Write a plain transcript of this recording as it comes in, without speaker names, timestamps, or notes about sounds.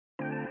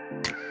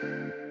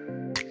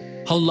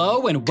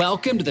Hello and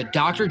welcome to the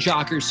Dr.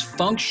 Jockers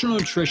Functional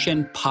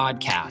Nutrition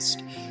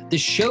Podcast, the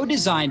show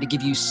designed to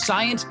give you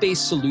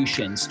science-based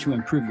solutions to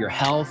improve your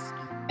health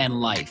and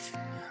life.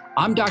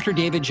 I'm Dr.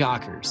 David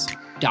Jockers,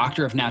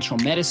 Doctor of Natural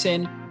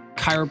Medicine,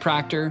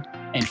 chiropractor,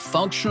 and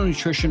functional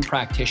nutrition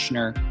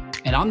practitioner,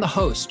 and I'm the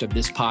host of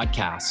this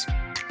podcast.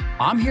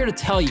 I'm here to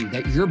tell you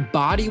that your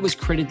body was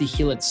created to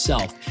heal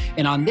itself,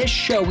 and on this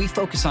show, we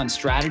focus on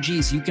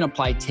strategies you can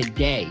apply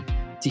today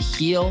to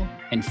heal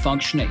and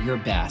function at your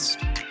best.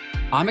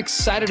 I'm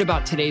excited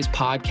about today's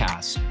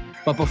podcast,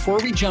 but before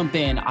we jump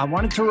in, I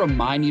wanted to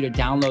remind you to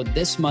download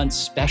this month's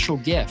special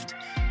gift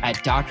at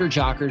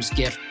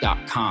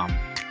drjockersgift.com.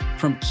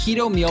 From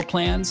keto meal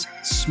plans,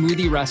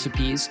 smoothie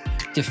recipes,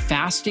 to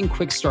fasting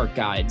quick start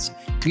guides,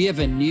 we have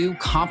a new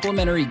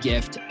complimentary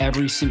gift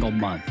every single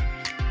month.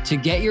 To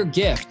get your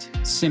gift,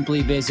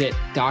 simply visit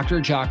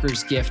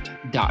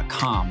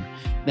drjockersgift.com.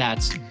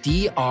 That's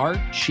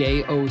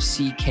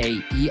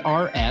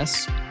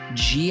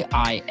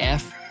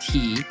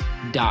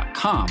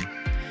drjockersgift.com.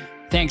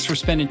 Thanks for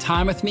spending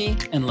time with me,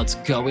 and let's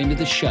go into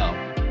the show.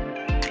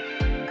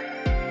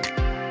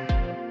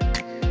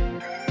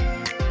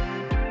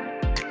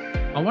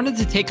 I wanted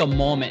to take a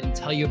moment and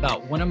tell you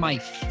about one of my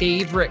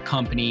favorite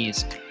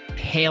companies,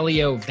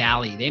 Paleo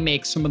Valley. They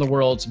make some of the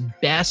world's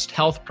best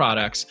health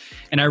products,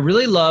 and I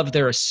really love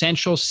their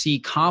Essential C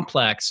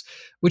Complex,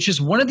 which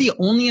is one of the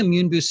only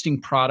immune boosting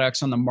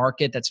products on the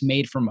market that's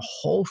made from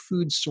whole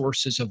food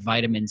sources of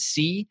vitamin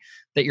C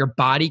that your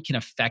body can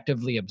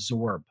effectively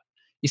absorb.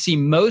 You see,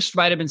 most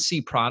vitamin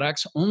C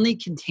products only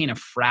contain a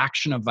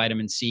fraction of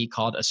vitamin C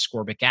called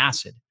ascorbic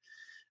acid.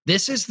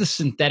 This is the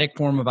synthetic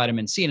form of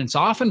vitamin C, and it's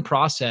often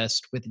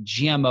processed with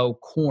GMO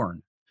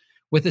corn.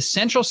 With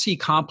Essential C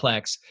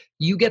Complex,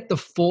 you get the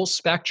full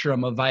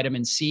spectrum of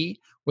vitamin C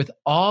with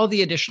all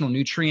the additional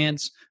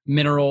nutrients,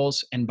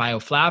 minerals, and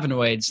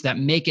bioflavonoids that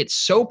make it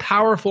so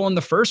powerful in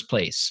the first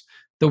place,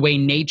 the way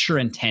nature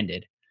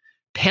intended.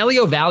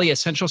 Paleo Valley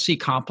Essential C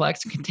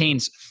Complex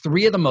contains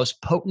 3 of the most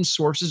potent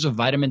sources of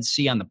vitamin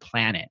C on the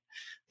planet: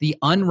 the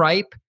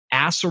unripe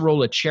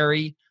acerola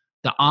cherry,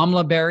 the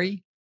amla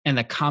berry, and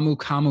the camu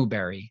camu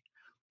berry.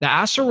 The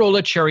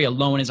acerola cherry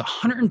alone is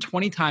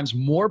 120 times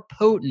more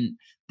potent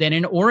than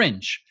an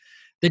orange.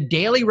 The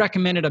daily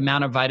recommended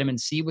amount of vitamin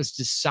C was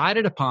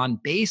decided upon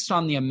based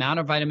on the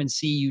amount of vitamin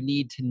C you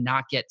need to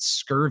not get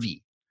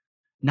scurvy,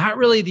 not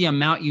really the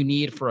amount you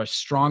need for a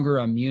stronger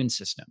immune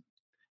system.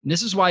 And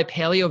this is why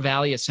Paleo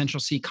Valley Essential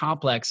C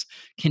Complex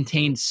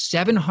contains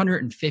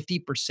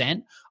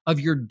 750% of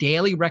your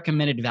daily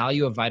recommended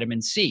value of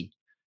vitamin C,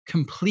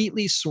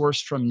 completely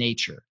sourced from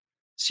nature,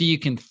 so you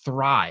can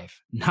thrive,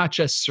 not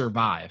just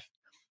survive.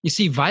 You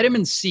see,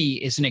 vitamin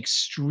C is an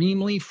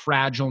extremely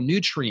fragile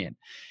nutrient,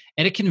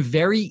 and it can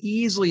very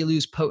easily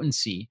lose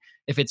potency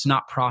if it's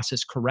not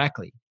processed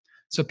correctly.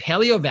 So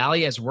Paleo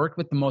Valley has worked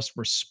with the most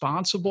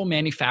responsible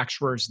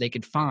manufacturers they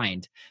could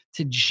find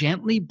to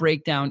gently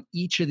break down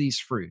each of these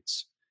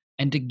fruits.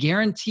 And to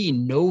guarantee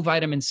no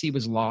vitamin C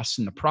was lost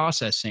in the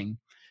processing,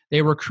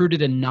 they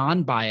recruited a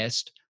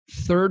non-biased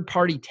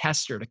third-party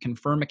tester to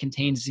confirm it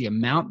contains the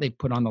amount they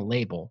put on the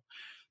label.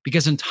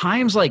 Because in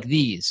times like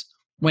these,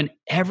 when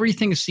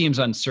everything seems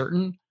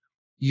uncertain,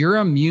 your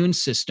immune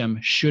system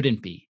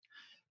shouldn't be.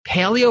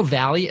 Paleo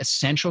Valley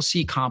Essential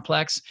C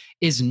Complex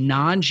is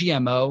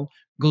non-GMO,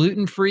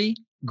 gluten-free,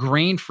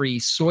 grain-free,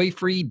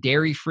 soy-free,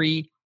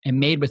 dairy-free, and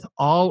made with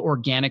all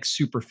organic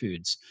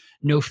superfoods.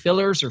 No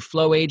fillers or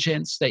flow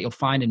agents that you'll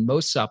find in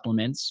most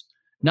supplements.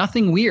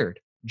 Nothing weird,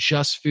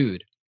 just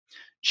food.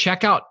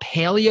 Check out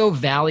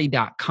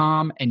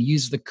paleovalley.com and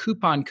use the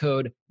coupon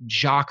code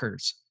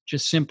JOCKERS,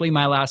 just simply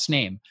my last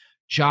name,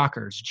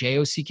 JOCKERS,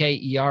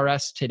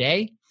 Jockers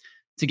today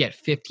to get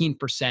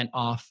 15%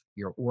 off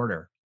your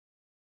order.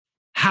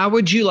 How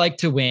would you like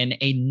to win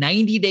a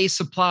 90-day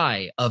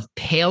supply of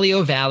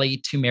Paleo Valley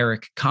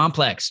Turmeric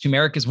Complex?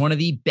 Turmeric is one of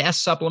the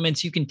best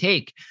supplements you can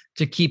take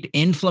to keep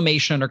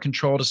inflammation under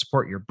control, to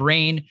support your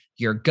brain,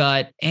 your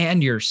gut,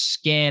 and your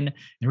skin,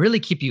 and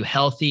really keep you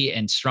healthy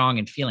and strong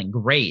and feeling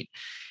great.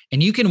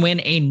 And you can win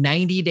a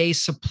 90-day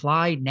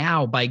supply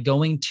now by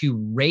going to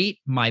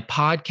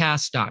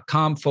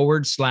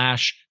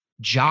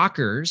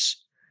ratemypodcast.com/jockers,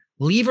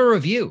 leave a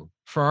review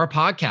for our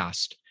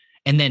podcast,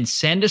 and then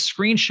send a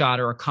screenshot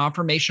or a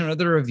confirmation of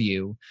the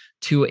review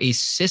to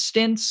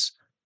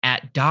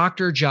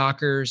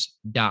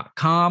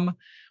assistance@drjockers.com.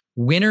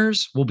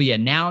 Winners will be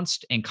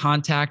announced and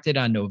contacted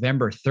on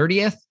November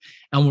 30th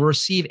and will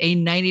receive a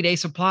 90-day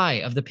supply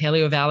of the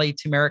Paleo Valley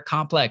Turmeric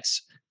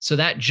Complex. So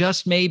that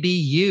just may be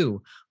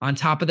you. On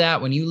top of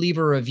that, when you leave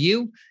a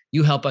review,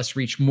 you help us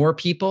reach more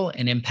people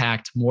and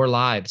impact more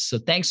lives. So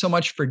thanks so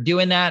much for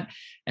doing that.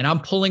 And I'm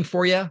pulling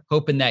for you,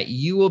 hoping that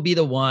you will be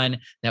the one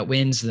that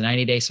wins the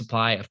 90-day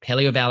supply of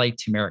Paleo Valley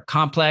Turmeric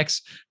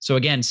Complex. So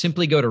again,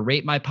 simply go to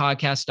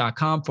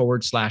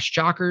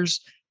ratemypodcast.com/jockers,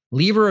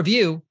 leave a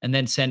review, and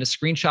then send a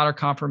screenshot or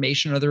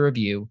confirmation of the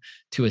review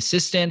to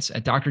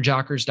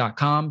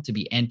assistance@drjockers.com to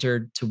be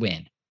entered to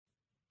win.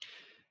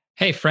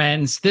 Hey,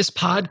 friends, this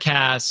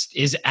podcast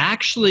is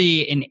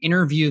actually an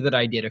interview that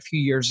I did a few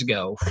years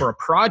ago for a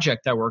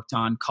project I worked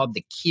on called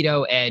the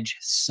Keto Edge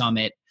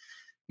Summit.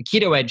 The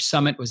Keto Edge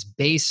Summit was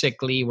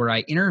basically where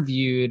I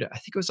interviewed, I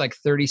think it was like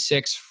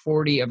 36,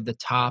 40 of the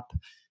top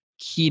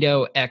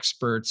keto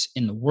experts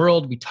in the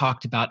world. We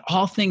talked about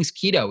all things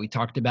keto. We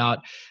talked about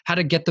how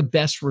to get the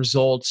best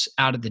results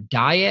out of the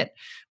diet.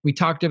 We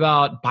talked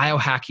about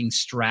biohacking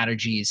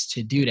strategies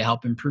to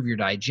help improve your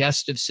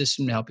digestive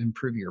system, to help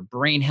improve your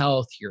brain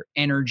health, your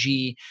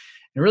energy,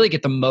 and really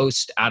get the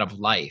most out of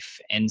life.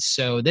 And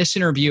so this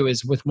interview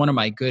is with one of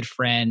my good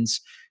friends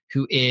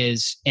who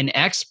is an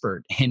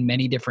expert in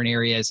many different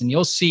areas. And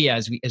you'll see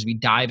as we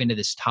dive into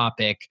this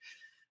topic,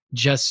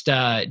 just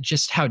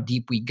how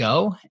deep we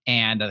go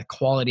and the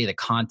quality of the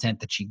content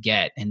that you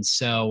get. And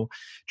so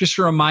just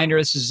a reminder,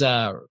 this is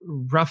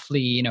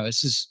roughly,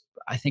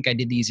 I think I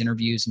did these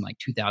interviews in like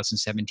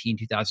 2017,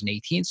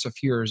 2018, so a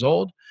few years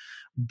old,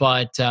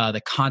 but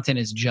the content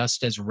is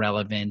just as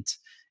relevant.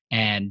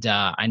 And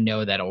I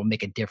know that it will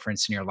make a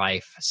difference in your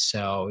life.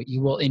 So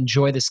you will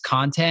enjoy this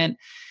content.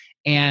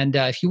 And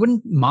if you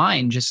wouldn't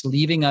mind just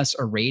leaving us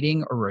a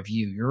rating or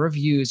review, your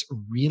reviews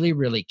really,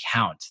 really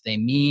count. They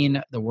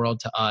mean the world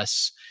to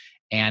us,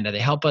 and they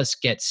help us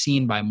get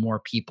seen by more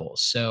people.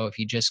 So if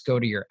you just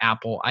go to your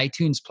Apple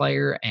iTunes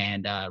player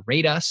and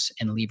rate us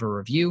and leave a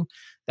review,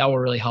 that will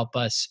really help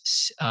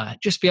us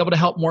just be able to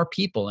help more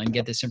people and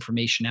get this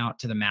information out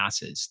to the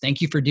masses.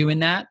 Thank you for doing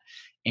that,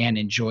 and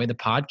enjoy the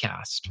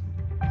podcast.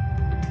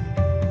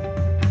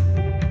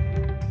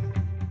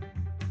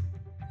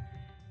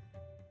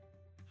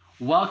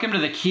 Welcome to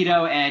the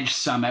Keto Edge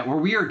Summit, where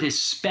we are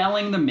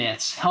dispelling the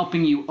myths,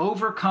 helping you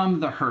overcome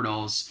the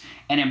hurdles,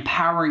 and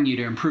empowering you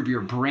to improve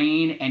your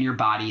brain and your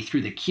body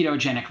through the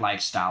ketogenic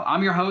lifestyle.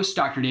 I'm your host,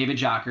 Dr. David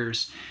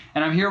Jockers,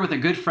 and I'm here with a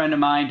good friend of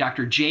mine,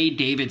 Dr. Jay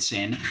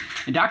Davidson.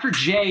 And Dr.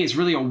 Jay is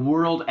really a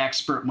world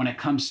expert when it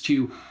comes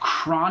to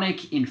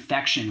chronic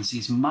infections,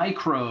 these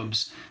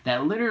microbes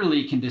that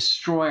literally can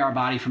destroy our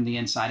body from the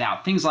inside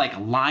out. Things like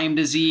Lyme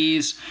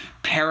disease,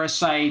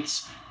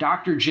 parasites.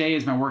 Dr. Jay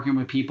has been working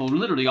with people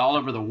literally all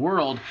over the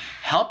world,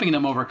 helping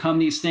them overcome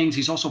these things.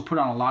 He's also put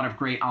on a lot of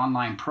great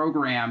online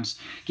programs,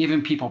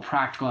 giving people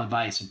practical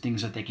advice and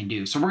things that they can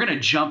do. So we're going to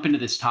jump into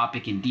this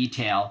topic in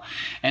detail.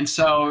 And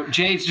so,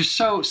 Jay, it's just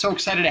so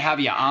excited to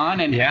have you on.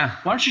 And why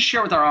don't you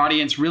share with our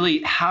audience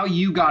really how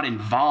you got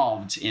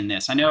involved in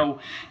this? I know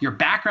your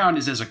background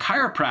is as a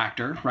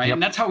chiropractor, right? Yep.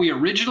 And that's how we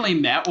originally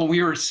met when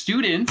we were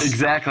students.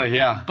 Exactly,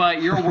 yeah.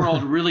 But your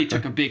world really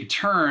took a big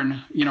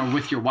turn,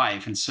 with your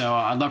wife. And so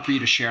I'd love for you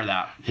to share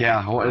that.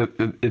 Yeah, well,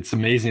 it's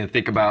amazing to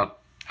think about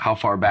how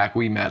far back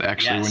we met,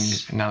 actually.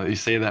 Yes. Now that you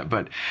say that,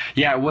 but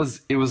yeah, it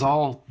was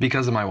all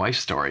because of my wife's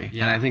story.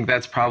 Yeah. And I think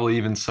that's probably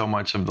even so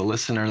much of the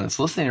listener that's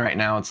listening right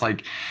now. It's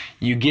like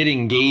you get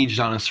engaged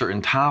on a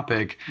certain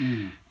topic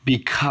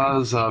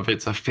because of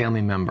it's a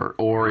family member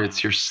or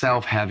it's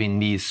yourself having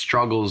these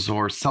struggles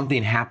or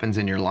something happens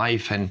in your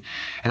life. And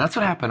that's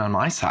what happened on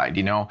my side.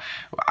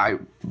 I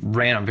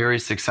ran a very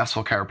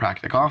successful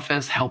chiropractic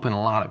office, helping a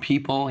lot of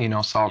people,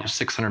 saw over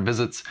 600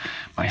 visits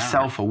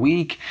myself a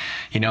week.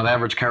 The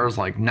average chiro is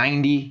like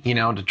 90,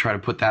 to try to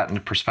put that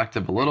into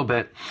perspective a little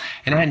bit.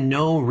 And I had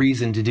no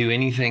reason to do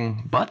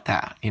anything but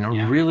that,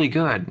 really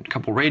good. A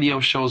couple radio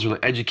shows really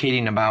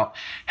educating about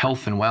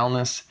health and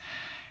wellness.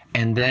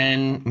 And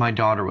then my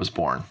daughter was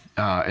born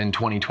in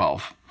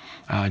 2012,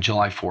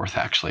 July 4th,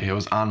 actually. It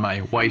was on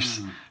my wife's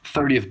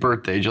 30th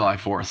birthday, July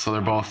 4th. So they're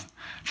both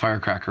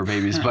firecracker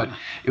babies. But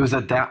it was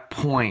at that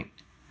point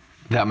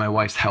that my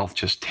wife's health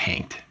just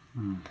tanked.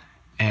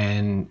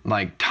 And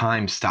like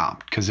time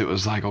stopped because it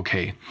was like,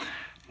 okay,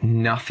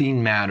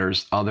 nothing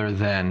matters other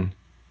than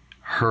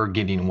her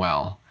getting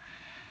well.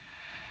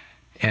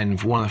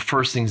 And one of the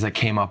first things that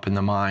came up in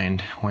the mind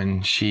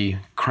when she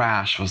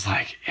crashed was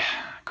like,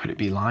 could it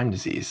be Lyme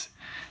disease?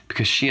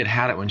 Because she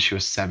had it when she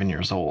was 7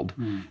 years old.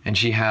 And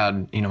she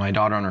had, my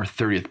daughter on her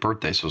 30th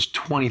birthday, so it was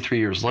 23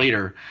 years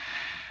later.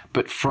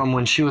 But from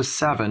when she was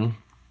 7,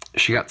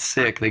 she got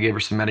sick. They gave her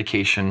some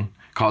medication,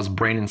 caused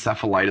brain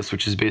encephalitis,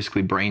 which is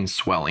basically brain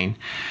swelling.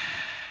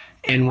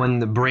 And when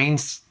the brain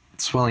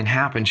swelling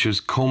happened, she was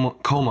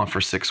coma for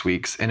 6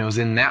 weeks. And it was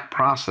in that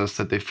process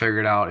that they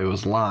figured out it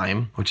was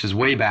Lyme, which is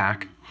way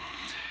back.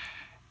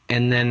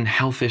 And then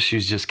health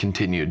issues just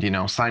continued,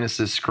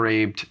 sinuses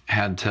scraped,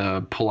 had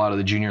to pull out of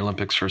the Junior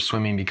Olympics for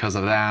swimming because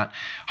of that,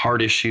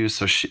 heart issues.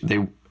 So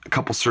a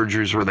couple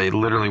surgeries where they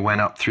literally went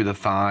up through the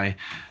thigh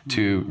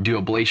to do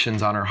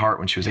ablations on her heart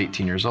when she was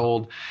 18 years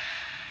old.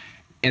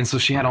 And so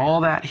she had all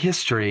that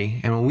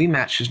history. And when we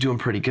met, she was doing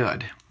pretty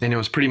good. And it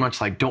was pretty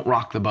much like, don't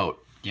rock the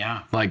boat.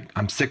 Yeah. Like,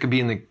 I'm sick of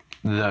being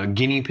the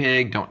guinea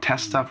pig. Don't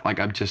test stuff. Like,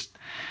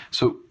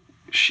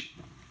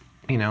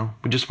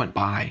 we just went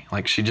by.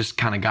 Like, she just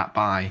kind of got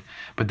by.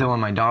 But then when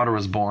my daughter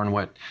was born,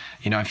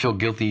 I feel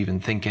guilty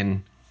even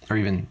thinking or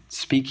even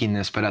speaking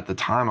this, but at the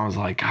time I was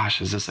like, gosh,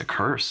 is this a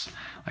curse?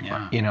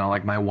 Like,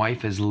 like my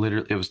wife is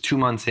literally, it was 2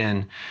 months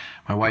in,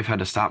 my wife had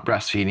to stop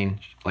breastfeeding.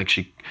 Like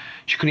she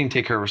couldn't even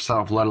take care of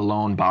herself, let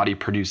alone body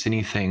produce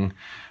anything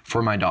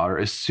for my daughter.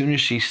 As soon as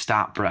she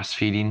stopped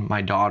breastfeeding,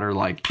 my daughter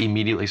like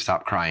immediately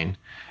stopped crying.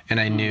 And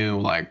I knew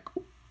like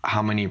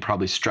how many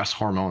probably stress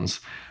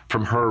hormones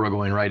from her were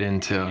going right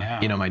into,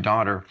 my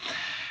daughter.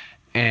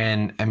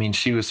 And I mean,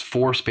 she was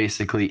forced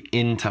basically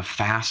into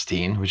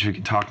fasting, which we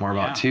can talk more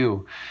about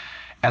too,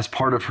 as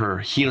part of her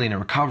healing and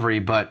recovery.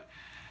 But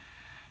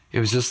it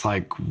was just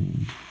like,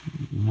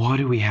 what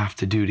do we have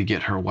to do to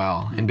get her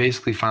well? And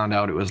basically found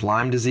out it was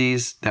Lyme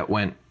disease that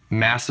went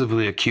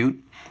massively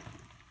acute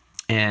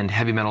and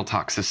heavy metal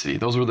toxicity.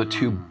 Those were the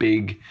two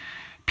big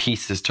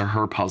pieces to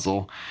her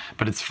puzzle.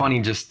 But it's funny,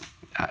 just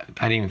I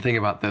didn't even think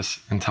about this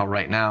until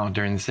right now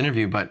during this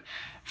interview, but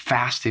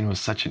fasting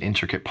was such an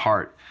intricate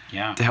part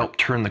to help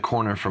turn the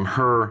corner from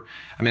her.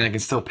 I mean, I can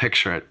still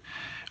picture it.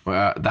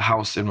 The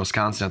house in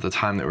Wisconsin at the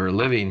time that we were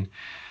living,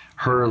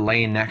 her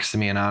laying next to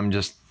me, and I'm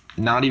just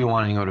not even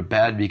wanting to go to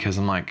bed because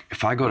I'm like,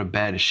 if I go to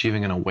bed, is she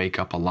even going to wake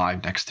up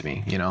alive next to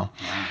me,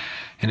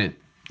 And it,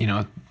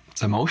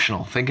 it's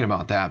emotional thinking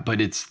about that,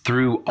 but it's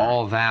through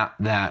all that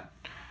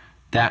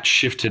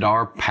shifted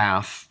our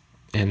path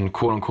and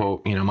quote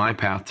unquote, my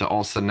path to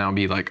all of a sudden now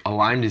be like a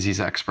Lyme disease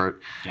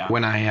expert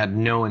when I had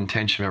no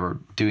intention of ever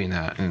doing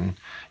that. And,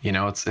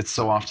 it's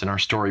so often our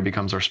story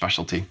becomes our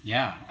specialty.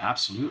 Yeah,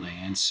 absolutely.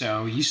 And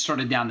so you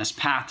started down this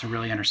path to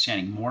really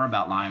understanding more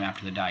about Lyme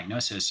after the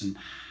diagnosis. And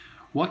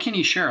what can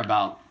you share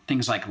about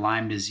things like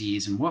Lyme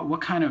disease, and what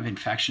kind of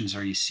infections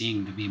are you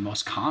seeing to be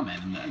most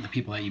common in the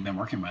people that you've been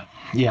working with?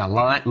 Yeah,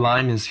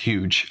 Lyme is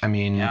huge. I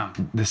mean,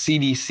 the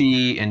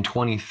CDC in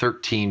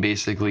 2013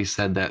 basically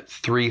said that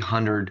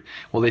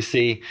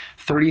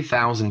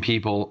 30,000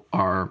 people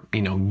are,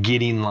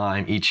 getting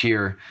Lyme each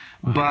year.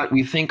 Wow. But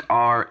we think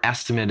our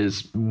estimate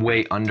is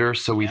way under,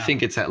 so we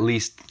think it's at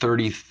least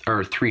 30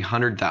 or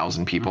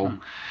 300,000 people. Mm-hmm.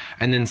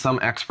 And then some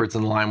experts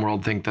in the Lyme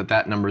world think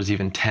that number is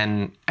even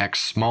 10x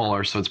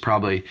smaller, so it's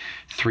probably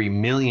 3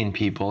 million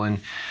people. And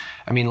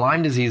I mean,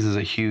 Lyme disease is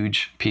a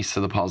huge piece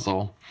of the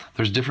puzzle.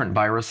 There's different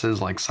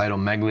viruses like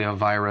cytomegalovirus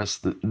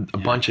virus, a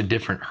bunch of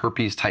different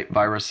herpes type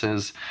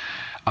viruses.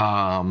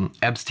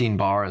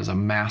 Epstein-Barr is a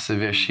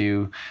massive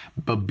issue.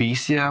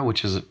 Babesia,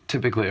 which is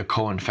typically a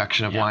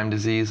co-infection of Lyme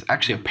disease,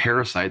 actually a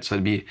parasite, so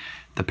it'd be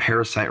the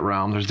parasite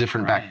realm. There's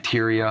different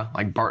bacteria,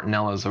 like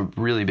Bartonella is a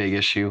really big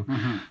issue.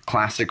 Mm-hmm.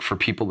 Classic for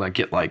people that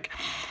get like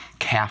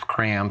calf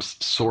cramps,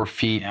 sore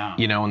feet,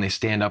 when they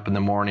stand up in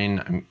the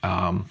morning,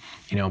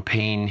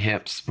 pain,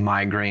 hips,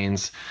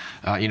 migraines,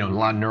 a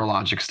lot of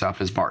neurologic stuff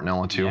is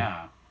Bartonella too.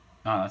 Yeah.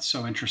 Oh, that's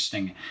so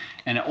interesting.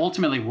 And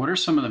ultimately, what are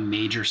some of the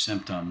major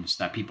symptoms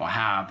that people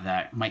have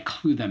that might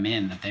clue them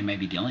in that they may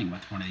be dealing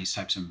with one of these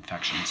types of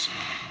infections?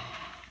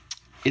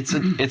 It's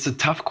a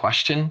tough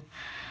question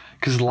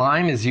because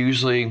Lyme is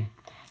usually,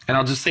 and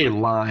I'll just say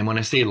Lyme. When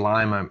I say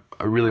Lyme,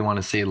 I really want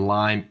to say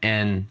Lyme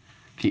and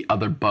the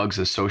other bugs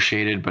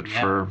associated, but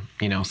for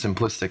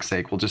simplistic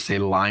sake, we'll just say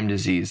Lyme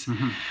disease.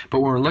 Mm-hmm.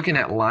 But when we're looking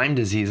at Lyme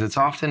disease, it's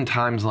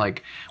oftentimes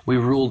like we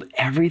ruled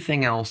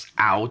everything else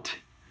out.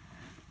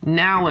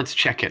 Now let's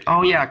check it.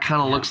 Oh yeah, it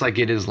kind of looks like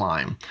it is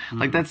Lyme. Mm-hmm.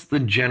 Like that's the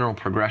general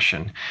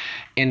progression.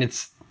 And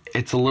it's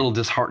a little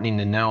disheartening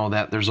to know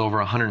that there's over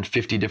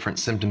 150 different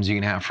symptoms you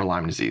can have for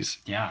Lyme disease.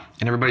 Yeah.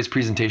 And everybody's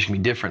presentation can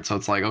be different. So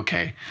it's like,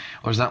 okay,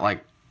 well, there's not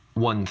like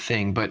one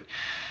thing. But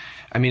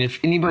I mean, if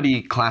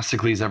anybody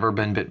classically has ever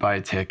been bit by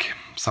a tick,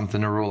 something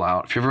to rule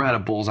out. If you've ever had a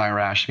bullseye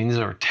rash, I mean, these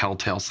are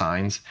telltale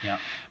signs. Yeah.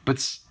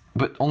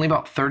 But only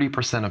about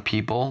 30% of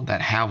people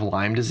that have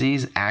Lyme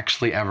disease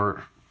actually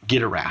ever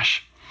get a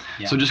rash.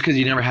 Yeah. So just because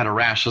you never had a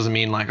rash doesn't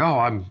mean like,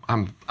 oh,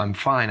 I'm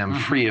fine, I'm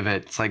free of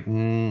it. It's like,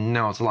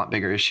 no, it's a lot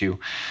bigger issue.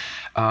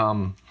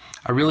 I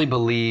really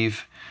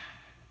believe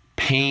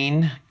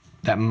pain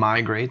that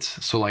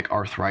migrates, so like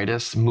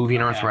arthritis,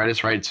 moving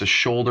arthritis, right? It's a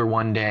shoulder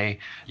one day,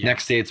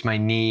 next day it's my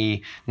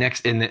knee,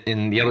 next in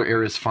the other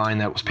area is fine,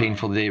 that was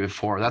painful the day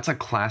before. That's a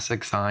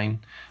classic sign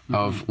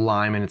of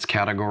Lyme in its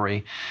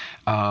category.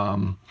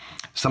 Some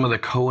of the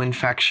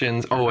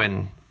co-infections,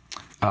 and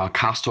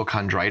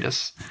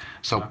costochondritis.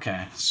 So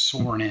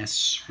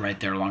soreness right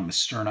there along the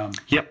sternum.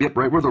 Yep,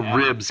 right where the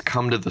ribs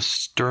come to the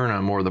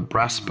sternum or the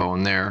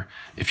breastbone there.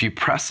 If you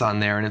press on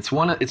there, and it's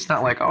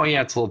not like, oh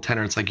yeah, it's a little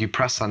tender. It's like you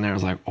press on there,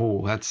 it's like,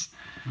 oh, that's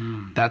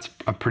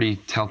a pretty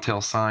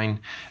telltale sign.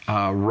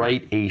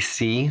 Right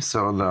AC,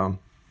 so the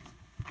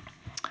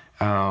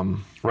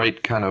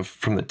right kind of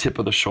from the tip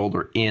of the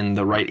shoulder in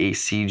the right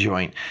AC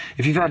joint.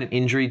 If you've had an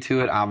injury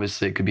to it,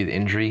 obviously it could be the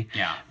injury.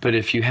 Yeah. But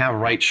if you have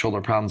right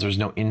shoulder problems, there's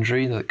no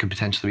injury, that could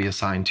potentially be a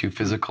sign to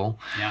physical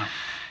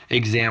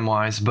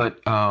exam-wise.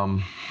 But,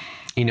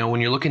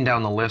 when you're looking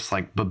down the list,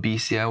 like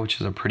Babesia,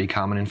 which is a pretty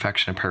common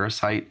infection, a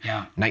parasite,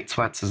 night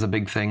sweats is a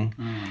big thing.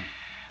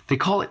 They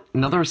call it,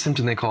 another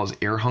symptom they call is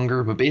air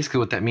hunger, but basically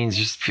what that means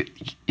is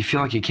you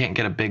feel like you can't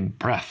get a big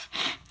breath.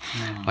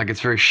 Like it's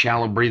very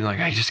shallow breathing,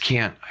 like I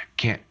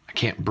I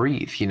can't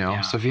breathe, you know?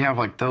 Yeah. So if you have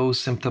like those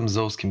symptoms,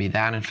 those can be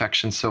that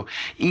infection. So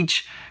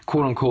each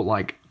quote unquote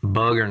like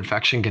bug or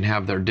infection can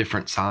have their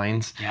different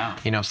signs. Yeah.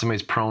 You know, if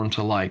somebody's prone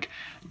to like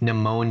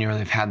pneumonia, or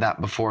they've had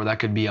that before, that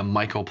could be a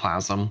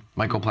mycoplasma.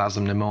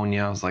 Mycoplasma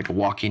pneumonia is like a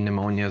walking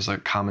pneumonia is a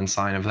common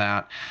sign of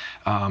that.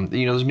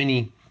 You know, there's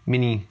many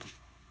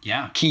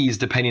keys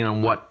depending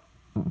on what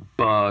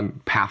bug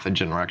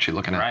pathogen we're actually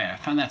looking at. Right. I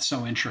find that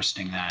so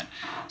interesting that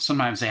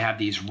sometimes they have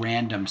these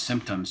random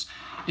symptoms.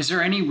 Is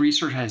there any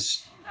research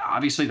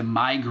obviously the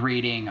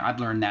migrating, I've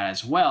learned that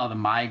as well, the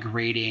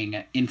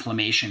migrating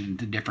inflammation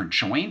into different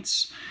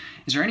joints.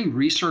 Is there any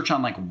research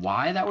on like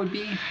why that would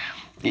be?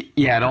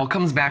 Yeah, it all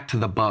comes back to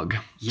the bug.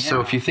 Yeah.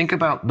 So if you think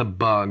about the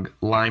bug,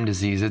 Lyme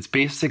disease, it's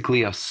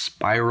basically a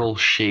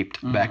spiral-shaped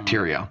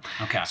bacteria.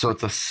 Okay. So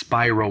it's a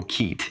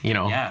spirochete, you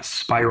know,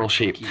 spiral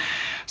shape.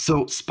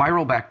 So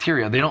spiral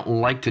bacteria, they don't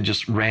like to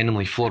just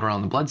randomly float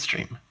around the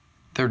bloodstream.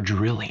 They're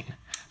drilling.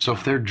 So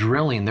if they're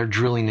drilling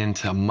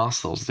into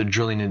muscles, they're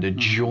drilling into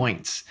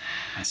joints.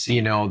 I see.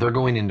 You know, they're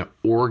going into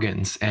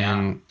organs,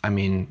 and I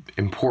mean,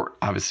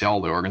 obviously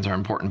all the organs are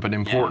important, but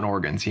important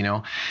organs, you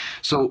know.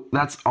 So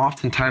that's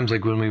oftentimes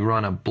like when we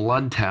run a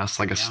blood test,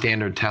 like a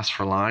standard test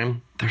for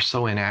Lyme, they're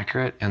so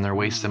inaccurate and they're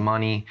wasting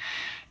money.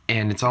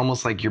 And it's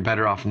almost like you're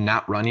better off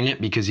not running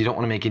it because you don't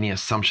want to make any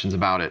assumptions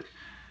about it.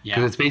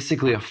 Because it's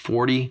basically a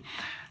 40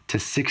 to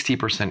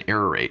 60%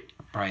 error rate.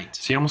 Right.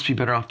 So you'd almost be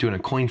better off doing a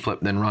coin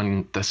flip than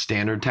running the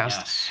standard test.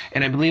 Yes.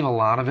 And I believe a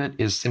lot of it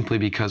is simply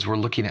because we're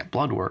looking at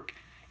blood work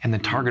and the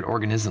target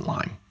organ isn't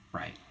Lyme.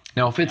 Right.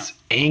 Now, if it's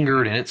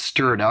angered and it's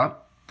stirred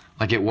up,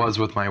 like it was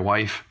with my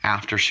wife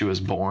after she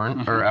was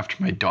born, or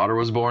after my daughter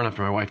was born,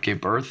 after my wife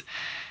gave birth,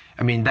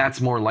 I mean,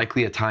 that's more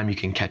likely a time you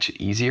can catch it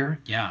easier.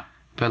 Yeah.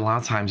 But a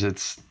lot of times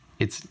it's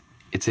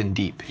in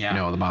deep, you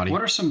know, the body.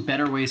 What are some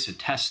better ways to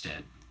test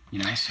it? You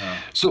know,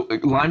 so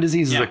Lyme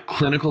disease is a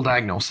clinical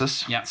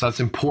diagnosis. Yeah. So that's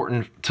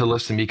important to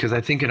listen because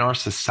I think in our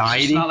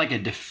society, it's not like a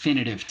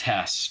definitive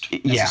test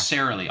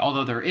necessarily,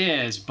 although there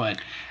is, but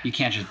you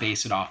can't just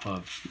base it off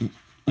of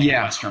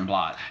Western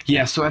blot.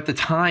 Yeah. So at the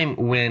time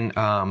when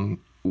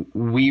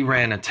we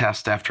ran a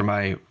test after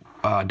my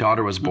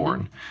daughter was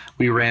born,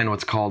 we ran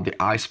what's called the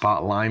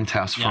iSpot Lyme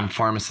test from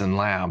Pharmacin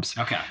Labs,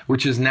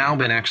 which has now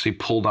been actually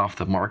pulled off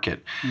the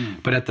market.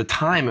 But at the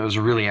time, it was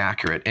really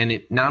accurate. And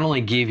it not only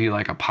gave you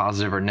like a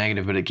positive or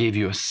negative, but it gave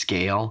you a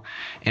scale.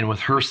 And with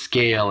her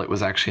scale, it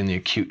was actually in the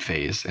acute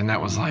phase. And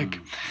that was like,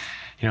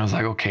 you know, it was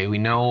like, okay, we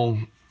know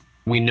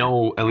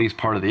at least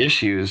part of the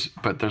issues,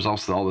 but there's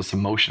also all this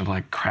emotion of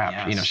like,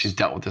 crap, you know, she's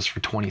dealt with this for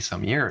 20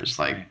 some years.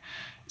 Like,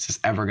 is this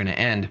ever going to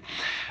end?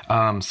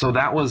 So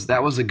that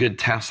was a good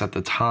test at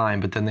the time,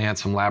 but then they had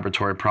some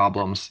laboratory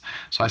problems.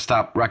 So I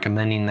stopped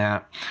recommending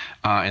that.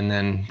 And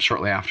then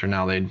shortly after,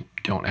 now they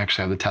don't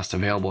actually have the test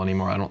available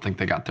anymore. I don't think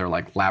they got their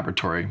like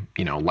laboratory,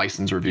 you know,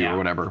 license review or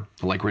whatever,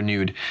 like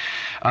renewed.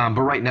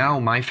 But right now,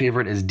 my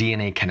favorite is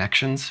DNA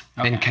Connections.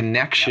 And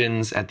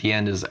Connections at the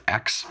end is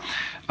X.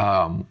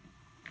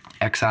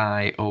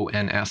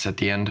 XIONS at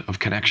the end of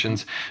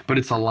Connections, but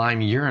it's a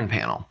Lyme urine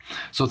panel.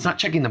 So it's not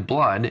checking the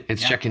blood,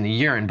 it's checking the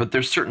urine, but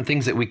there's certain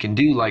things that we can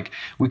do, like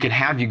we could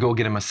have you go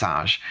get a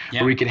massage,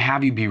 or we could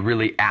have you be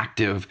really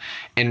active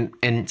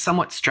and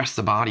somewhat stress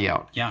the body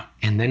out. Yeah.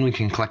 And then we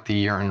can collect the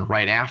urine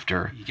right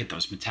after. You get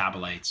those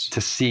metabolites. To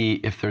see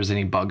if there's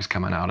any bugs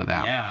coming out of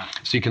that. Yeah.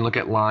 So you can look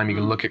at Lyme, you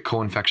can look at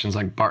co-infections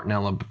like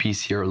Bartonella,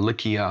 Babesia,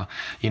 Ehrlichia,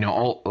 you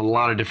know, a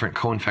lot of different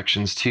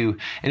co-infections too.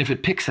 And if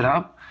it picks it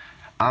up,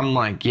 I'm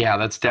like, yeah,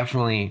 that's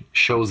definitely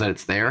shows that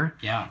it's there.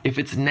 Yeah. If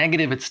it's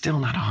negative, it's still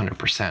not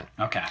 100%.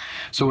 Okay.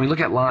 So when we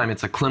look at Lyme,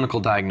 it's a clinical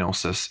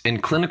diagnosis.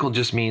 And clinical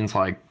just means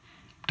like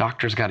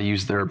doctors got to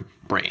use their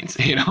brains,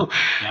 you know?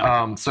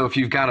 Yeah. So if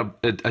you've got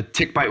a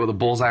tick bite with a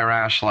bullseye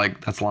rash,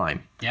 like that's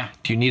Lyme. Yeah.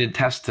 Do you need a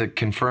test to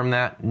confirm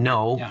that?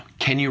 No. Yeah.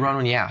 Can you run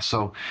one? Yeah.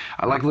 So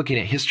I like looking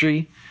at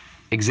history,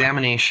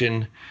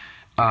 examination,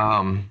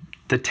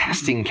 the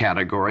testing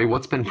category,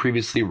 what's been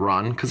previously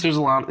run, because there's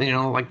a lot, you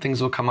know, like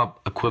things will come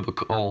up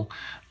equivocal,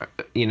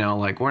 you know,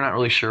 like we're not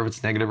really sure if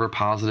it's negative or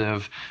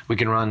positive. We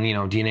can run, you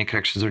know, DNA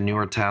Connections or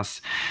newer tests.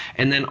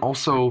 And then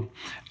also,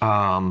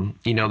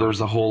 you know, there's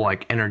the whole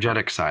like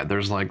energetic side.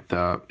 There's like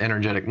the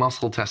energetic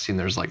muscle testing.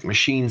 There's like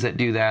machines that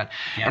do that.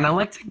 Yeah. And I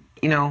like to,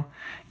 you know,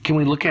 can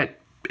we look at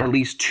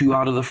least 2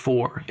 out of the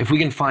 4? If we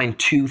can find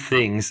 2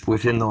 things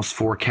within those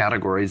 4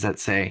 categories that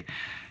say,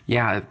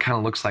 yeah, it kind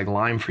of looks like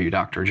Lyme for you,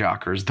 Dr.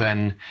 Jockers,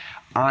 then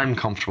I'm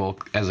comfortable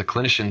as a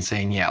clinician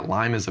saying, yeah,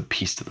 Lyme is a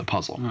piece to the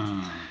puzzle.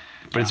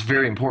 But it's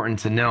very important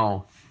to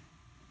know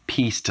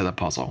piece to the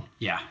puzzle.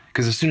 Yeah.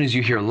 Because as soon as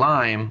you hear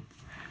Lyme,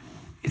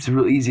 it's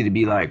real easy to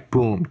be like,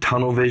 boom,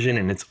 tunnel vision,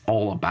 and it's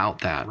all about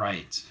that.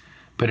 Right.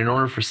 But in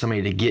order for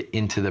somebody to get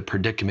into the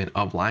predicament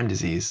of Lyme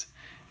disease,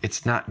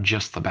 it's not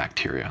just the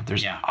bacteria.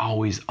 There's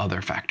always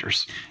other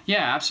factors.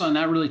 Yeah, absolutely.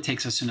 And that really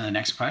takes us into the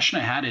next question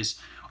I had is,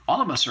 all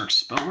of us are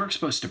we're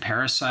exposed to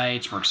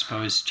parasites, we're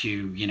exposed to,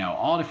 you know,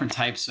 all different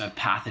types of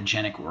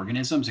pathogenic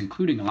organisms,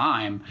 including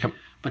Lyme. Yep.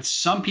 But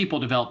some people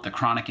develop the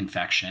chronic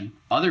infection.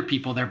 Other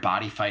people, their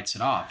body fights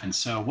it off. And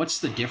so what's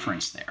the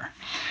difference there?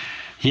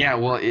 Yeah,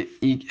 well,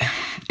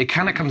 it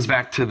kind of comes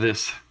back to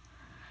this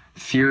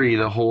theory,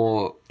 the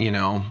whole,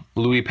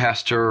 Louis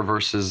Pasteur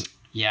versus,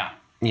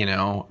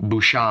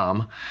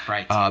 Boucham,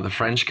 right? The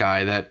French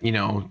guy that,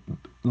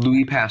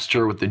 Louis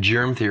Pasteur with the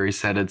germ theory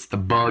said it's the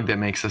bug that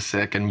makes us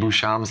sick, and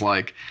Boucham's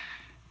like,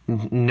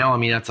 no, I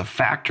mean, that's a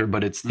factor,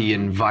 but it's the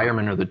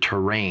environment or the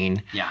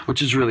terrain,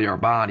 which is really our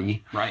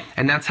body. Right.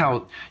 And that's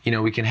how,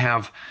 I can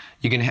have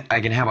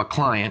a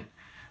client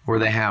where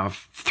they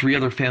have 3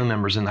 other family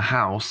members in the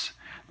house.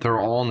 They're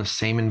all in the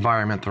same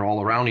environment. They're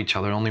all around each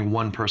other. Only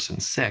one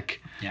person's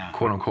sick,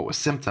 quote unquote, with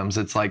symptoms.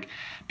 It's like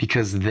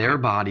because their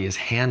body is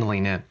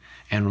handling it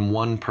and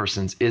one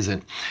person's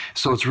isn't.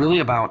 So it's really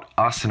about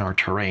us and our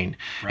terrain.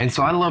 Right. And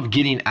so I love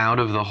getting out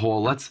of the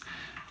whole, let's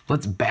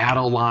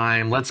battle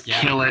Lyme, let's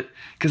kill it.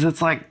 Because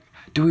it's like,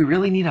 do we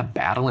really need a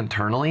battle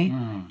internally?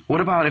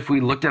 What about if we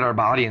looked at our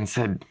body and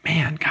said,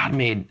 man, God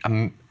made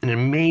an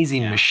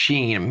amazing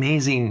machine,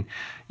 amazing,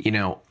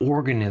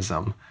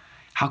 organism.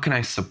 How can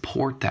I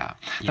support that?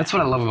 That's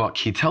what I love about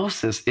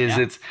ketosis is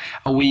it's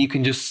a way you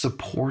can just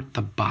support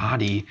the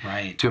body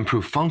to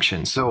improve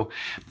function. So,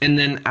 and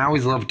then I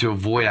always love to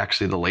avoid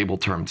actually the label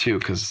term too,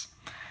 because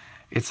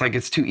it's like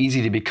it's too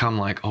easy to become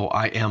like, oh,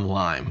 I am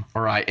Lyme,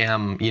 or I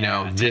am,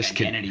 this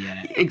kid. Identity in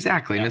it.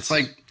 Exactly, and it's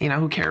like,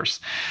 who cares?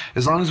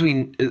 As long as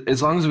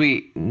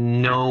we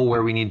know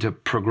where we need to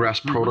progress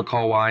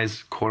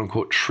protocol-wise, quote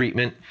unquote,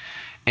 treatment,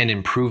 and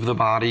improve the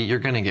body, you're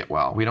going to get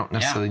well. We don't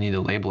necessarily need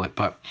to label it,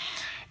 but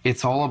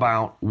it's all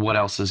about what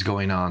else is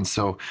going on.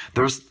 So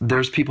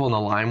there's people in the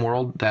Lyme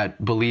world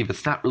that believe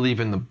it's not really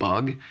even the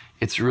bug,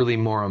 it's really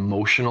more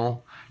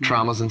emotional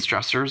traumas and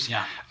stressors.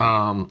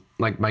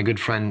 Like my good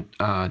friend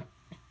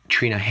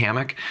Trina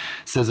Hammock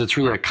says it's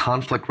really a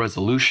conflict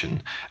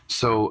resolution.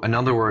 So in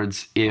other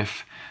words,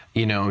 if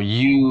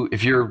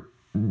you're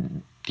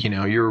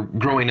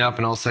growing up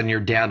and all of a sudden your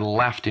dad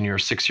left and you're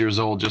 6 years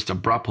old just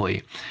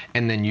abruptly,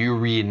 and then you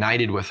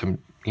reunited with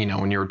him,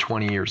 when you were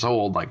 20 years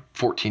old, like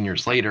 14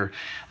 years later,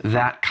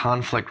 that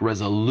conflict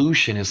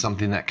resolution is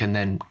something that can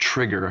then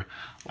trigger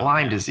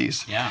Lyme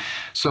disease.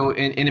 So,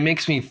 and it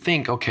makes me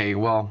think, okay,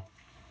 well,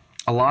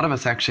 a lot of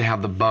us actually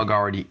have the bug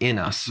already in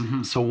us.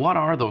 So what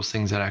are those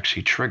things that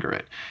actually trigger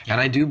it?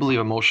 And I do believe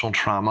emotional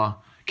trauma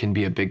can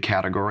be a big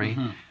category.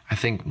 I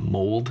think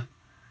mold.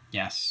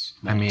 Yes.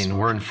 I mean,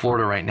 we're in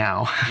Florida right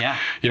now,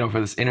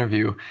 for this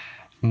interview.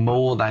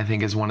 Mold, I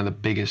think, is one of the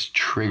biggest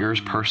triggers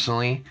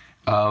personally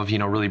of,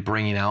 really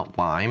bringing out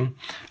Lyme.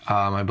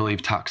 I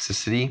believe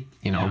toxicity,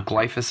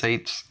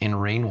 glyphosates in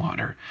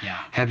rainwater.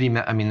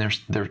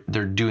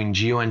 They're doing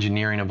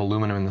geoengineering of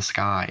aluminum in the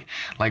sky.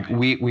 Like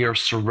we are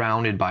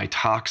surrounded by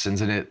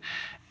toxins, and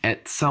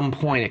at some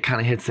point it kind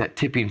of hits that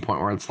tipping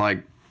point where it's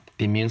like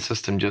the immune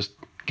system just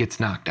gets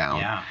knocked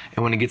down.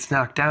 And when it gets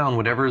knocked down,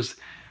 whatever's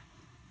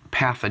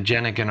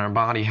pathogenic in our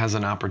body has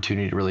an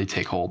opportunity to really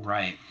take hold.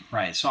 Right.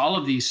 So all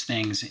of these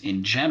things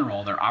in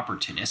general, they're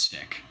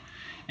opportunistic.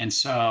 And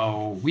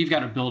so we've got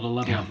to build a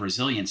level of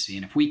resiliency.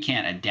 And if we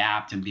can't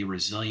adapt and be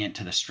resilient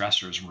to the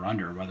stressors we're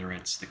under, whether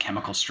it's the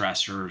chemical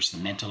stressors, the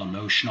mental,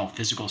 emotional,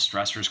 physical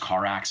stressors,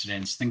 car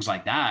accidents, things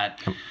like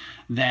that,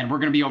 then we're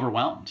going to be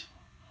overwhelmed.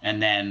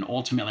 And then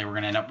ultimately we're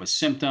going to end up with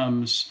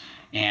symptoms,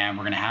 and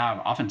we're going to have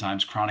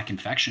oftentimes chronic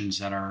infections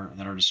that are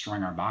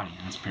destroying our body.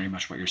 And that's pretty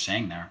much what you're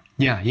saying there.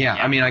 Yeah.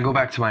 I mean, I go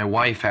back to my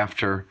wife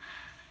after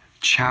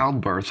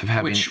childbirth of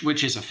having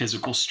which is a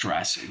physical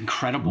stress,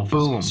 incredible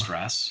physical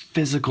stress,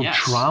 physical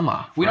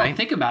trauma. We don't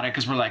think about it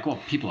because we're like, well,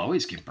 people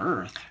always give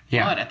birth,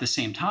 but at the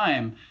same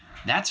time,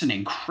 that's an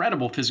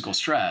incredible physical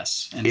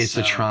stress. And it's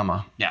a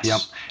trauma.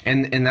 Yes.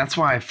 And that's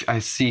why I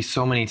see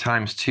so many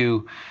times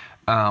too,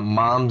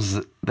 moms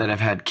that have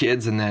had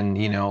kids and then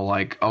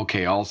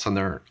okay, all of a sudden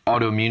they're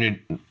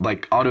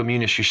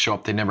autoimmune issues show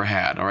up they never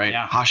had. All right,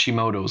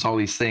 Hashimoto's, all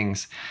these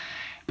things.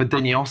 But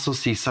then you also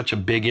see such a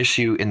big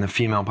issue in the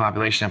female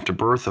population after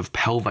birth of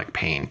pelvic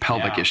pain,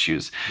 pelvic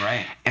issues.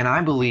 Right. And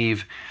I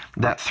believe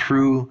that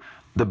through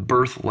the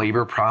birth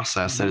labor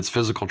process, that it's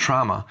physical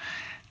trauma,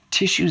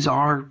 tissues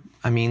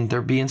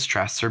they're being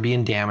stressed, they're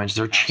being damaged,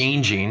 they're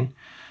changing,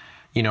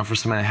 for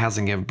someone that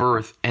hasn't given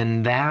birth.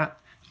 And that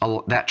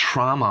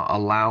trauma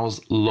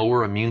allows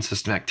lower immune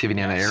system activity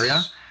in that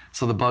area.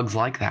 So the bugs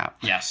like that.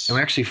 Yes. And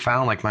we actually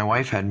found my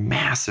wife had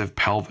massive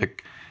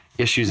pelvic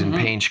issues and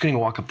pain. She couldn't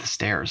even walk up the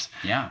stairs.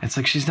 It's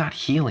like she's not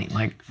healing.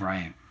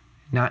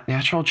 Not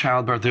natural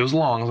childbirth. It was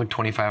long, it was like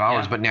 25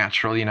 hours, but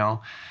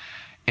natural,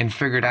 and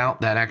figured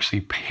out that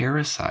actually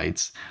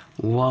parasites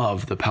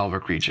love the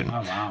pelvic region.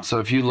 Oh, wow. So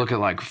if you look at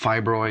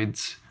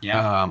fibroids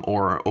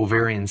or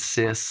ovarian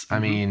cysts, I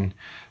mean,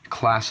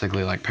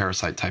 classically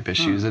parasite type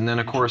issues. And then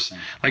of course,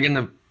 in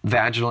the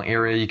vaginal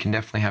area, you can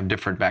definitely have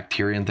different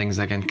bacteria and things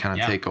that can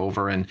kind of take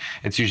over, and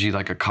it's usually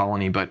a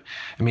colony. But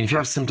I mean, if you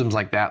have symptoms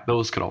like that,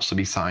 those could also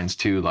be signs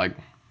too,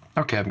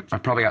 okay,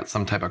 I've probably got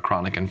some type of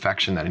chronic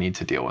infection that I need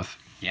to deal with.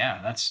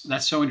 Yeah,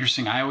 that's so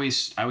interesting. I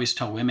always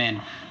tell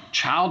women,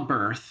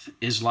 childbirth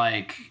is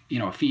like,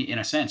 in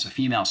a sense, a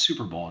female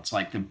Super Bowl. It's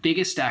like the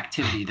biggest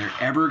activity they're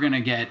ever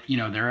gonna get,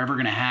 they're ever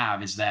gonna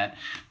have is that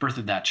birth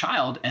of that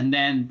child, and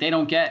then they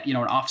don't get, an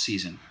off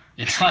season.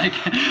 It's like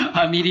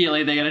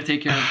immediately they got to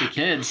take care of the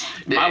kids.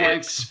 My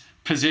wife's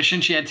position,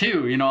 she had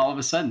two, all of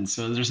a sudden.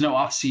 So there's no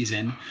off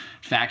season. In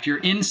fact, you're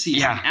in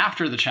season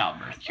after the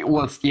childbirth.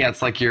 Well,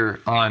 it's like you're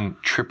on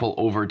triple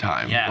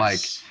overtime. Yes. Like,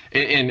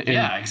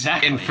 yeah,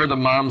 exactly. And for the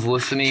moms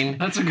listening,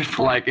 that's a good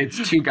point. Like,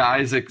 it's two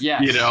guys,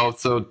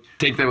 so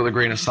take that with a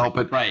grain of salt.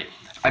 But right.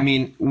 I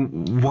mean,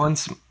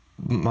 once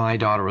my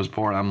daughter was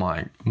born, I'm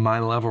like, my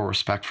level of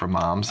respect for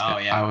moms. Oh,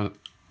 yeah. I was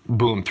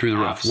boom through the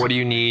roof. Absolutely. What do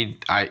you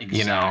need?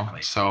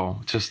 Exactly.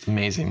 So just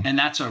amazing. And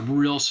that's a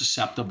real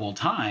susceptible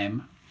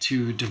time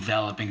to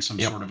developing some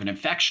sort of an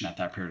infection at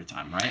that period of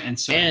time,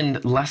 right?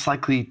 And less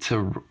likely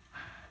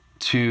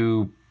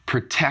to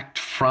protect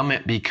from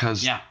it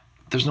because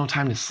there's no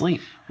time to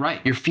sleep.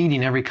 Right. You're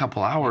feeding every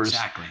couple hours.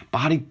 Exactly.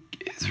 Body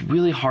is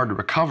really hard to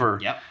recover.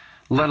 Yep.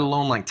 Let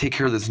alone like take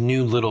care of this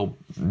new little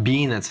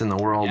being that's in the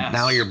world. Yes.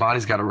 Now your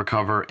body's got to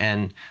recover,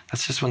 and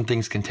that's just when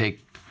things can take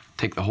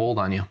the hold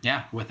on you.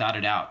 Yeah, without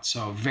a doubt.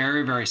 So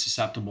very, very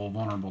susceptible,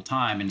 vulnerable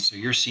time. And so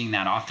you're seeing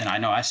that often. I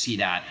know I see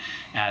that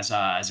as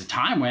a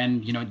time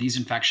when, these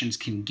infections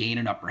can gain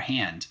an upper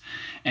hand.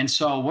 And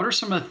so what are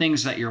some of the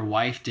things that your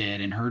wife did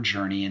in her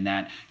journey and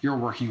that you're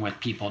working with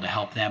people to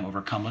help them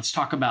overcome? Let's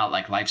talk about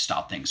like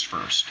lifestyle things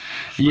first.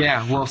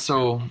 Yeah, well,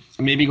 so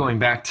maybe going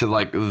back to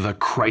like the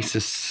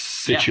crisis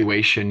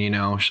situation,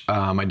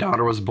 my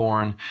daughter was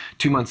born.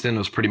 2 months in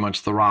was pretty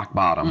much the rock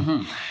bottom.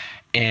 Mm-hmm.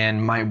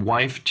 And my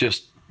wife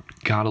just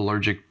got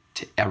allergic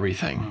to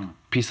everything.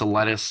 Piece of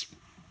lettuce,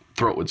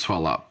 throat would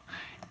swell up.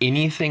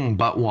 Anything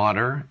but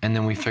water, and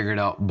then we figured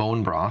out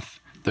bone broth,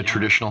 the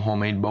traditional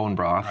homemade bone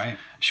broth,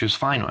 she was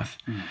fine with.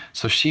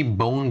 So she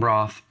bone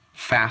broth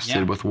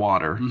fasted with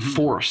water,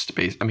 forced,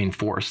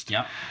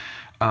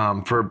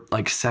 for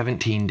like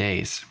 17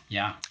 days.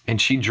 Yeah.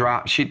 And she'd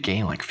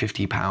gained like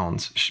 50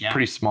 pounds. She's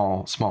pretty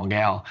small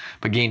gal,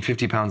 but gained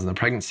 50 pounds in the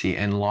pregnancy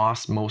and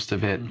lost most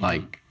of it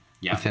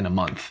within a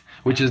month,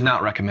 which is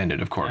not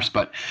recommended, of course.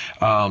 But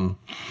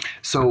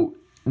so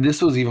this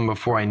was even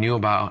before I knew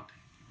about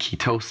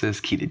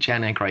ketosis,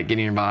 ketogenic, right?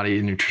 Getting your body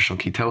in nutritional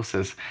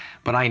ketosis.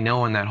 But I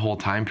know in that whole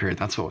time period,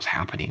 that's what was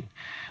happening.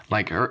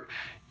 Like her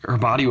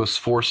body was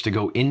forced to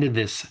go into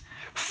this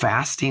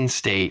fasting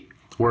state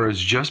where it was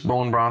just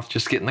bone broth,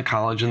 just getting the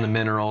collagen, the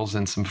minerals,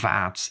 and some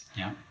fats.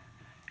 Yeah.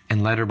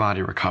 And let her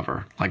body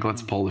recover. Like,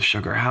 let's pull the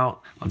sugar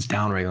out. Let's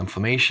downregulate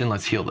inflammation.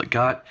 Let's heal the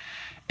gut.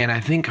 And I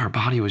think her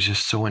body was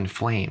just so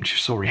inflamed, she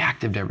was so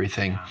reactive to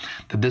everything,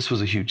 that this was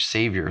a huge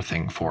savior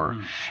thing for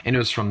her. And it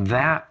was from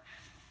that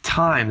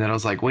time that I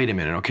was like, wait a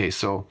minute, okay,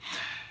 so,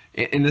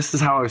 and this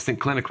is how I was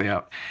thinking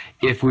clinically,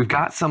 if we've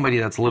got somebody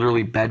that's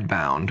literally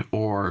bedbound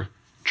or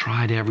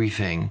tried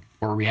everything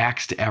or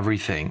reacts to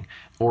everything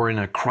or in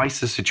a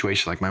crisis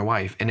situation like my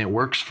wife, and it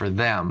works for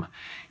them,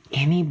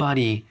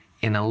 anybody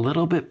in a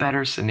little bit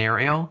better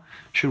scenario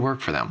should work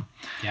for them.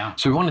 Yeah.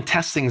 So we want to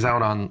test things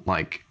out on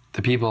like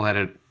the people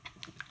that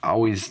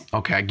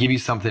I give you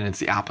something, it's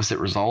the opposite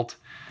result.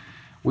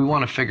 We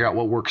want to figure out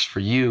what works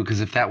for you,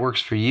 because if that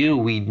works for you,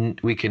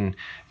 we can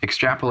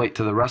extrapolate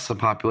to the rest of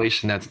the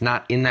population that's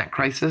not in that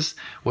crisis,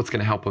 what's going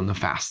to help them the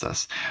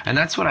fastest. And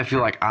that's what I feel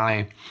like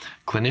I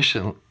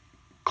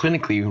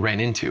clinically ran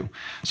into.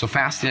 So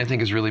fasting, I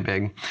think, is really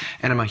big.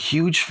 And I'm a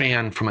huge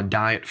fan from a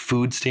diet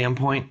food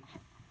standpoint.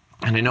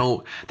 And I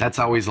know that's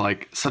always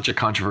like such a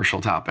controversial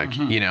topic,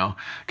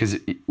 because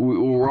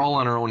we're all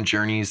on our own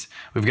journeys.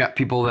 We've got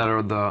people that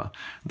are the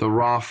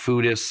raw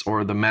foodists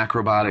or the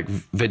macrobiotic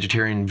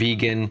vegetarian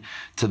vegan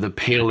to the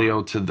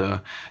paleo to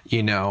the,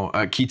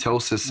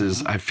 ketosis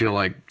is, I feel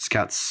like it's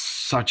got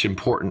such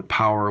important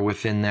power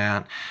within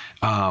that.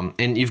 And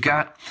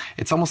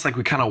it's almost like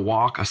we kind of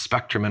walk a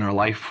spectrum in our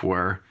life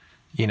where,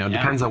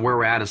 depends on where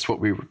we're at, is what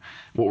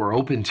we're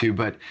open to.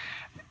 But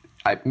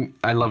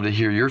I love to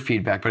hear your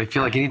feedback, but I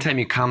feel like anytime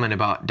you comment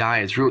about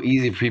diet, it's real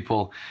easy for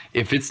people,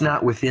 if it's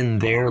not within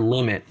their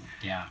limit,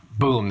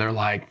 boom, they're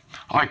like,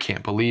 oh, I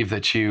can't believe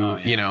that you,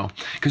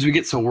 because we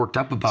get so worked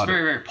up about it. It's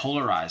very, very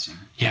polarizing.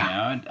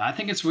 I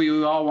think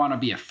we all want to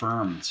be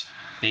affirmed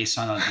based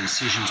on the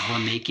decisions we're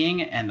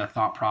making and the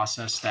thought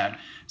process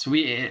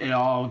it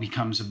all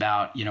becomes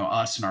about,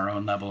 us and our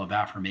own level of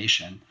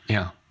affirmation.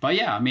 Yeah. But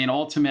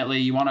ultimately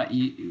you want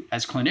to,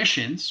 as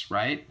clinicians,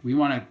 right, we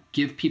want to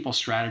give people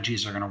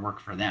strategies that are going to work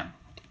for them,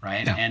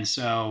 right? Yeah. And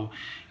so,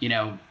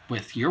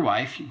 with your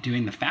wife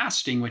doing the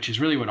fasting, which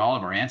is really what all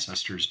of our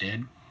ancestors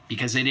did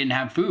because they didn't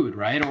have food,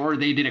 right? Or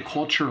they did it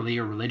culturally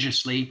or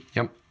religiously.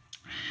 Yep.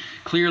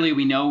 Clearly,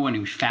 we know when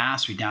we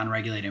fast, we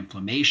downregulate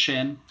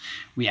inflammation.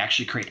 We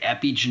actually create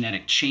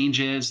epigenetic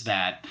changes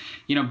that,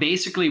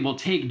 basically will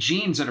take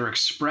genes that are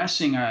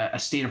expressing a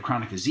state of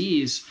chronic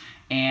disease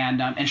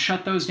and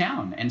shut those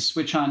down and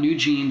switch on new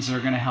genes that are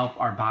going to help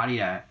our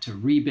body to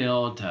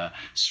rebuild, to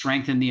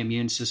strengthen the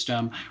immune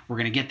system. We're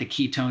going to get the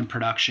ketone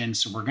production.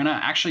 So we're going to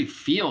actually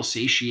feel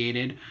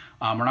satiated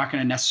We're not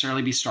going to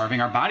necessarily be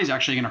starving. Our body's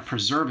actually going to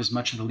preserve as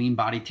much of the lean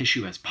body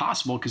tissue as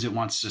possible because it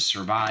wants to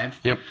survive.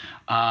 Yep.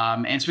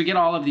 And so we get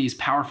all of these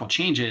powerful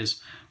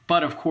changes,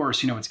 but of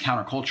course, it's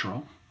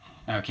countercultural.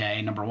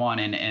 Okay, number one.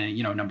 And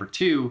number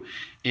two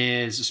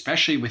is,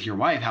 especially with your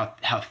wife,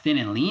 how thin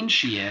and lean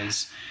she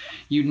is,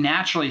 you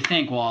naturally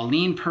think, well, a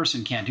lean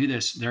person can't do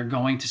this. They're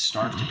going to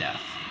starve to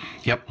death.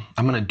 Yep.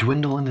 I'm going to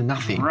dwindle into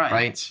nothing.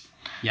 Right?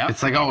 Yep.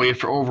 It's like, oh,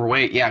 if you're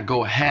overweight, yeah,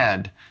 go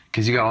ahead,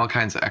 because you got all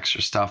kinds of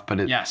extra stuff. But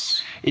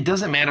it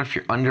doesn't matter if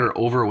you're under or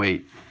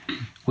overweight.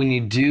 When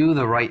you do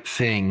the right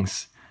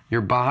things,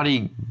 your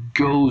body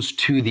goes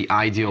to the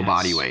ideal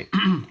body weight.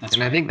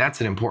 I think that's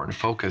an important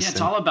focus. Yeah,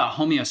 it's all about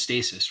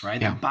homeostasis, right?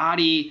 The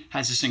body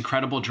has this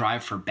incredible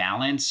drive for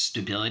balance,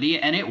 stability,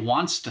 and it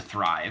wants to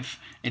thrive.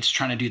 It's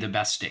trying to do the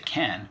best it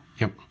can.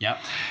 Yep.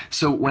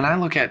 So when I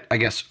look at, I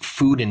guess,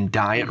 food and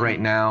diet right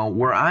now,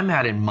 where I'm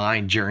at in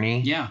my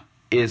journey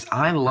is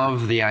I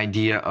love the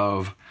idea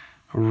of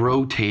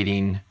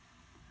rotating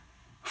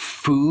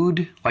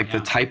food, like the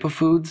type of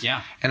foods,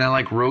 and I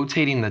like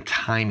rotating the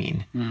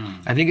timing.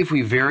 I think if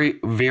we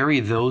vary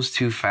those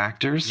two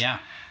factors,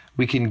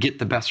 we can get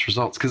the best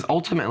results. Because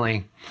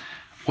ultimately,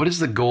 what is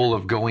the goal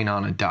of going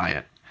on a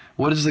diet?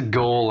 What is the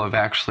goal of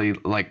actually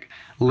like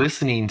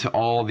listening to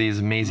all these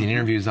amazing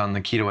interviews on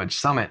the Keto Edge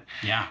Summit?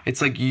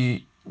 It's like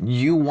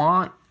you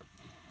want.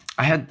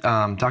 I had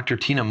Dr.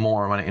 Tina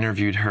Moore, when I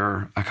interviewed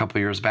her a couple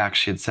years back,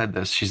 she had said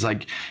this. She's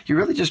like, you're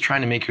really just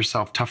trying to make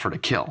yourself tougher to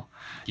kill,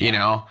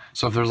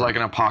 So if there's like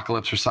an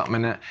apocalypse or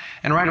something,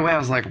 and right away I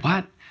was like,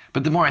 what?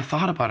 But the more I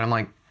thought about it, I'm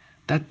like,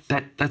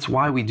 that's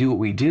why we do what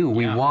we do.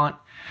 We want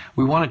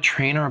to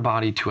train our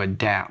body to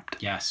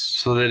adapt.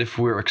 So that if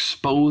we're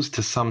exposed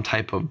to some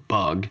type of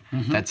bug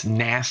that's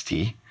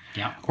nasty,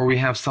 or we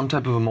have some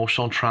type of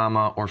emotional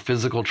trauma or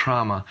physical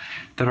trauma,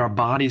 that our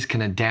bodies can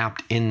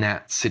adapt in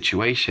that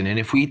situation. And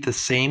if we eat the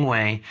same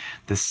way,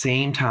 the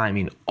same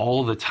timing,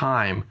 all the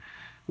time,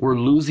 we're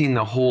losing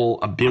the whole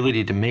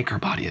ability to make our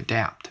body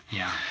adapt.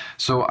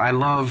 So I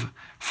love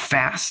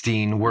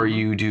fasting, where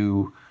you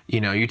do,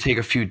 you take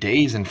a few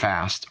days and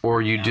fast,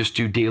 or you just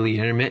do daily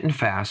intermittent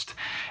fast,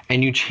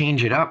 and you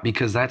change it up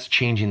because that's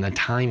changing the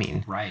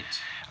timing.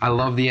 I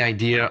love the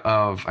idea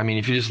of,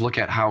 if you just look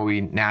at how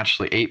we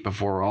naturally ate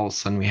before, all of a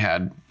sudden we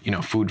had,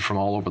 food from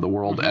all over the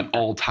world at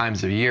all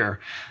times of year.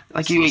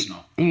 Like you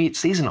eat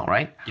seasonal,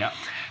 right?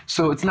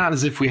 So it's not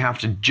as if we have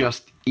to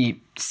just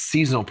eat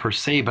seasonal per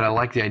se, but I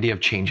like the idea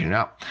of changing it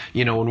up.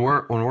 When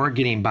we're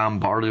getting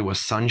bombarded with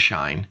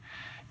sunshine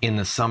in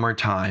the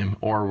summertime,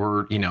 or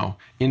we're,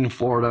 in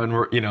Florida and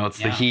we're, it's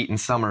the heat in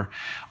summer,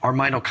 our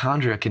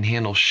mitochondria can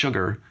handle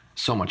sugar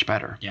so much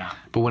better.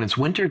 But when it's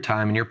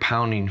wintertime and you're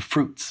pounding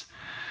fruits,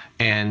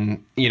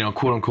 and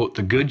quote unquote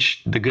the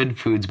good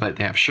foods, but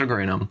they have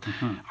sugar in them,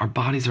 our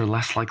bodies are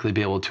less likely to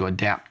be able to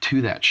adapt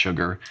to that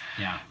sugar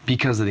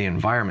because of the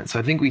environment. So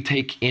I think we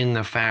take in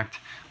the fact,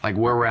 like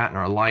where we're at in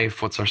our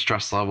life, what's our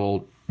stress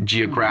level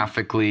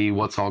geographically,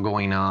 what's all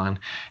going on,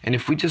 and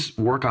if we just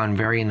work on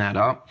varying that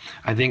up,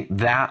 I think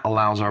that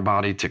allows our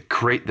body to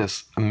create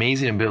this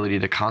amazing ability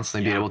to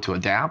constantly be able to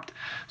adapt.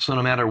 So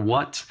no matter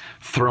what's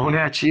thrown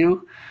at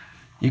you,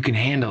 you can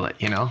handle it,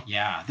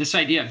 Yeah, this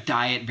idea of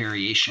diet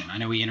variation. I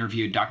know we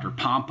interviewed Dr.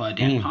 Pompa,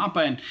 Dan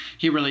Pompa, and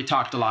he really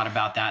talked a lot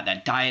about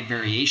that diet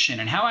variation,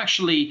 and how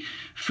actually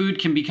food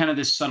can be kind of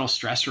this subtle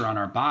stressor on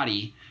our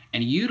body,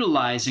 and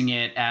utilizing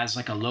it as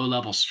like a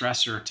low-level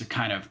stressor to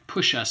kind of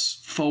push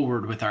us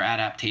forward with our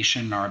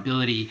adaptation, our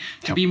ability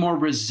to be more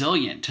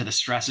resilient to the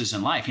stresses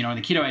in life. In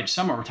the Keto Edge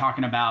Summit, we're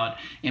talking about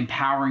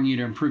empowering you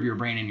to improve your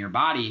brain and your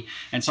body.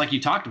 And it's like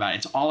you talked about,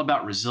 it's all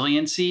about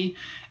resiliency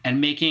and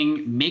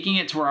making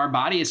it to where our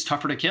body is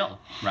tougher to kill,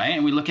 right?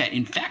 And we look at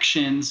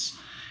infections,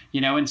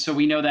 and so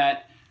we know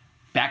that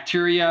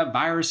bacteria,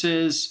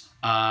 viruses,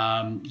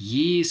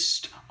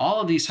 yeast, all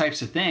of these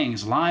types of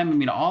things,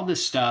 Lyme, all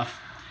this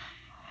stuff,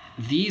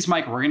 these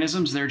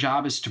microorganisms, their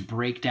job is to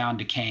break down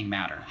decaying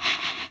matter.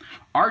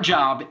 Our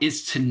job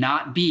is to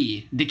not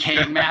be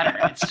decaying matter.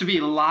 It's to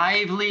be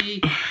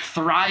lively,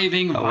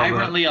 thriving,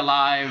 vibrantly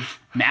alive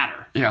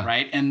matter,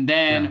 right? And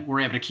then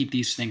we're able to keep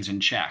these things in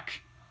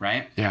check,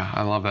 right? Yeah,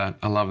 I love that.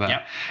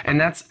 Yep. And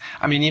that's,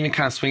 even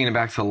kind of swinging it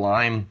back to the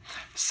Lyme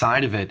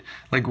side of it,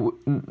 like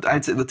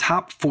I'd say the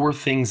top 4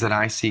 things that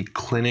I see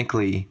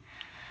clinically,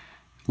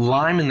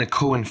 Lyme in the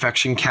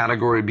co-infection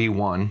category would be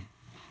one.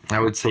 I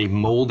would say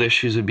mold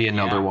issues would be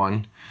another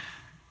one.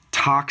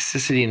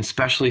 Toxicity and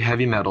especially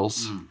heavy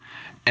metals,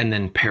 and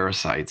then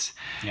parasites.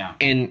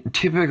 And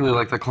typically,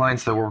 like the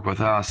clients that work with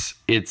us,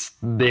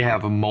 they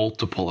have a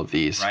multiple of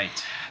these.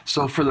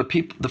 So for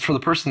the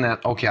person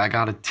that, okay, I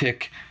got a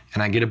tick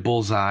and I get a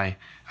bullseye,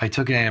 I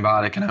took an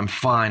antibiotic and I'm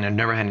fine, I've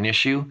never had an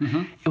issue,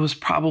 it was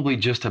probably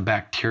just a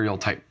bacterial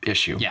type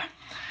issue.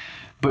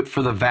 But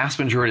for the vast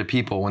majority of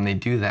people, when they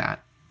do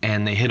that,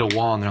 and they hit a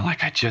wall and they're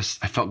like, I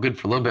felt good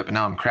for a little bit, but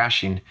now I'm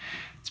crashing.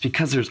 It's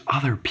because there's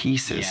other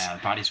pieces. Yeah,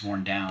 the body's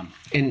worn down.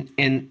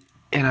 And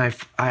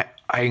I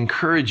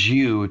encourage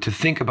you to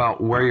think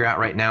about where you're at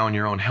right now in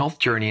your own health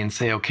journey and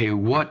say, okay,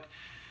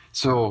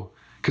 so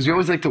because we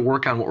always like to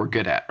work on what we're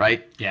good at,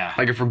 right? Yeah.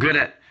 Like if we're good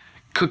at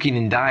cooking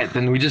and diet,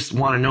 then we just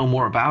want to know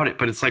more about it.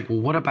 But it's like, well,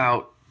 what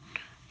about,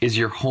 is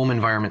your home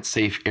environment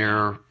safe,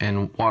 air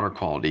and water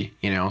quality,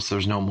 so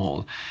there's no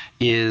mold?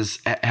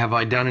 Have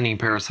I done any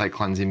parasite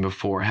cleansing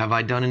before? Have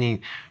I done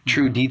any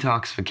true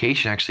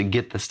detoxification, actually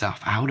get the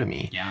stuff out of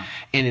me? Yeah.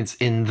 And it's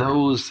in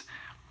those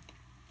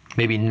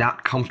maybe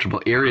not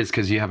comfortable areas,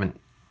 because you haven't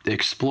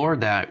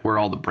explored that, where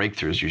all the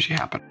breakthroughs usually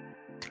happen.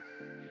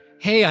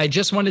 Hey, I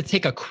just wanted to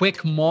take a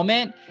quick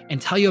moment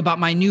and tell you about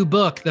my new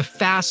book, The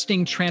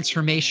Fasting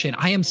Transformation.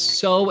 I am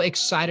so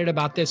excited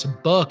about this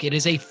book. It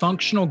is a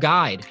functional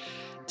guide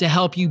to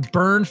help you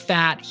burn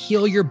fat,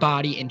 heal your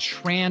body, and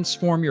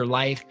transform your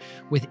life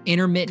with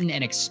intermittent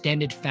and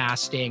extended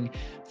fasting.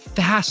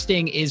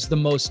 Fasting is the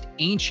most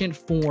ancient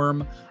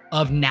form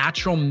of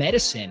natural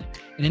medicine.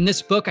 And in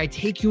this book, I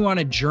take you on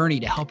a journey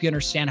to help you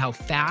understand how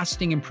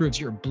fasting improves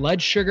your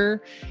blood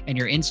sugar and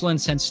your insulin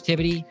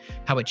sensitivity,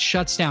 how it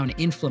shuts down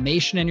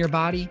inflammation in your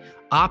body,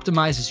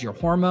 optimizes your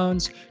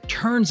hormones,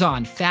 turns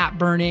on fat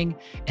burning,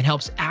 and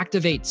helps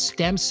activate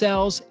stem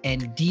cells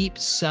and deep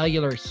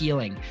cellular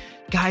healing.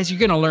 Guys, you're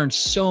going to learn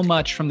so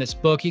much from this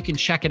book. You can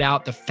check it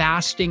out, The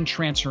Fasting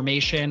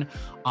Transformation,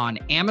 on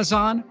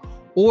Amazon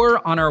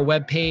or on our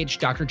webpage,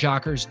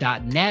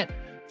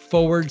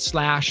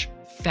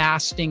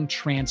 drjockers.net/fasting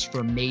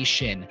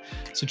transformation.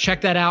 So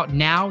check that out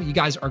now. You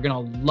guys are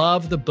going to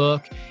love the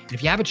book. And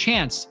if you have a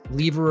chance,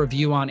 leave a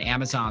review on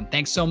Amazon.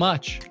 Thanks so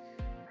much.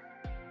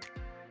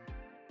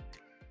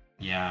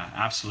 Yeah,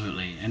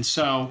 absolutely. And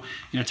so,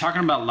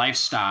 talking about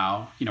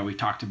lifestyle, we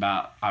talked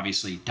about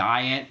obviously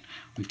diet.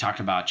 We've talked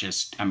about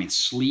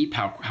sleep,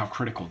 how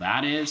critical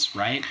that is,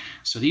 right?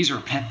 So these are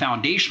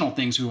foundational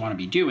things we want to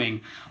be doing.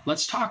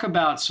 Let's talk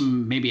about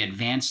some maybe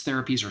advanced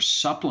therapies or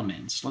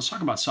supplements. Let's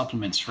talk about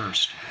supplements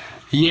first.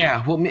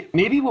 Yeah, well,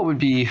 maybe what would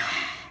be,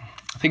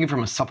 thinking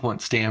from a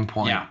supplement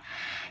standpoint,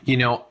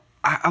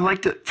 I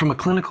like to, from a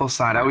clinical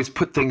side, I always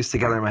put things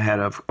together in my head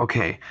of,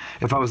 okay,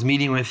 if I was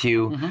meeting with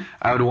you,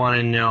 I would want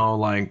to know,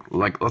 like,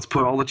 let's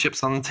put all the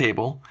chips on the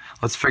table.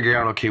 Let's figure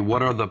out, okay,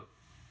 what are the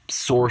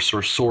source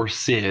or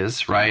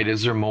sources, right?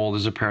 Is there mold?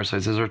 Is there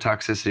parasites? Is there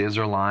toxicity? Is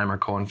there Lyme or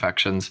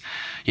co-infections?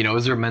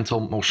 Is there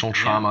mental, emotional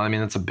trauma? I mean,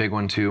 that's a big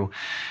one too.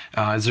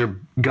 Is there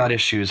gut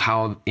issues?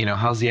 How's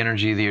the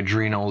energy, the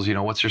adrenals?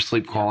 What's your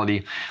sleep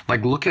quality?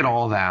 Like, look at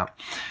all that.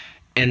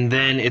 And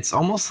then it's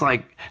almost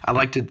like, I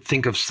like to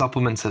think of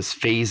supplements as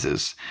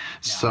phases. Yeah.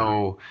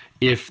 So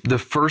if the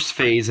first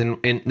phase, and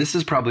this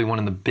is probably one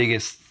of the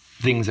biggest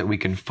things that we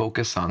can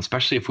focus on,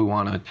 especially if we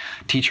want to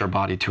teach our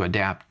body to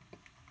adapt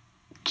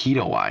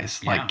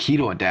keto-wise, like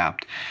keto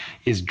adapt,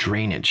 is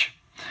drainage.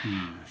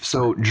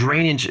 So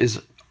drainage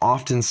is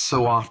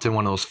so often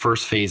one of those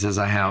first phases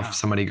I have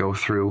somebody go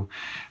through.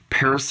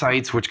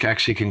 Parasites, which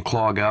actually can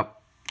clog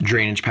up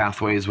drainage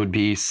pathways, would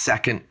be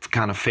second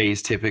kind of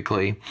phase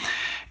typically.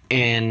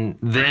 And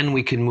then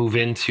we can move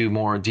into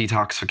more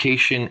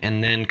detoxification,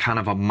 and then kind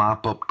of a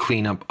mop-up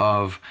cleanup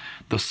of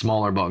the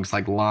smaller bugs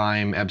like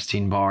Lyme,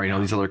 Epstein-Barr,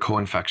 these other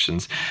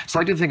co-infections. So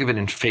I like to think of it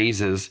in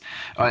phases.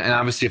 And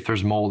obviously if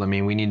there's mold,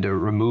 we need to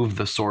remove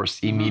the source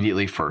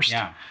immediately first.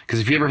 Yeah. Because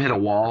if you ever hit a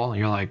wall,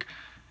 you're like,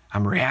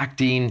 I'm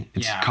reacting,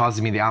 it's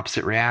causing me the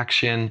opposite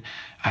reaction.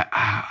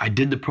 I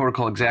did the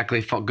protocol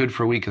exactly, felt good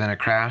for a week, and then I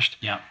crashed.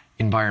 Yeah.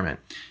 Environment.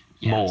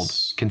 Mold.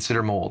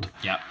 Consider mold.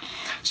 Yeah.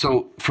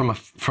 So from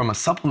a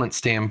supplement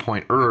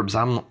standpoint, herbs,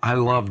 I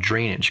love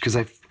drainage, because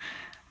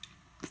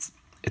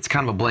it's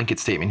kind of a blanket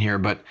statement here,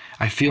 but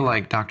I feel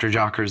like, Dr.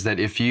 Jockers,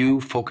 that if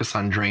you focus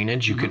on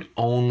drainage, you can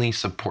only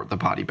support the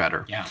body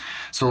better. Yeah.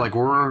 So like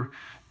we're,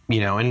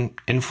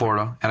 in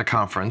Florida at a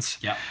conference.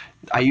 Yeah.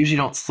 I usually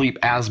don't sleep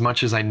as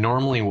much as I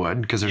normally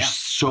would, because there's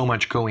so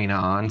much going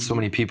on, so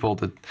many people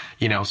to,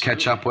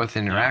 catch up with,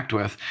 interact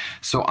with.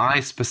 So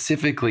I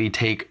specifically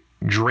take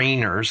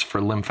drainers for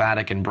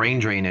lymphatic and brain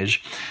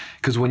drainage,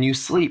 because when you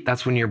sleep,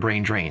 that's when your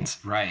brain drains.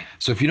 Right.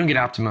 So if you don't get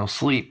optimal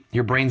sleep,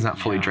 your brain's not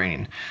fully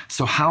draining.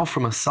 So how,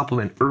 from a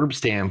supplement herb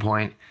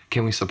standpoint,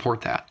 can we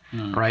support that?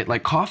 Right?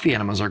 Like coffee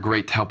enemas are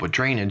great to help with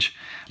drainage,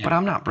 but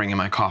I'm not bringing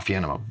my coffee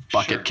enema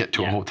bucket kit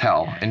to a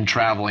hotel and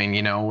traveling,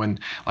 when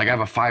like I have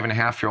a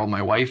 5.5-year-old,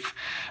 my wife,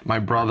 my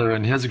brother,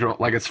 and his girl,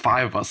 like it's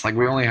 5 of us. Like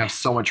we only have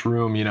so much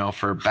room,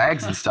 for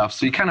bags and stuff.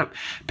 So you kind of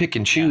pick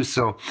and choose.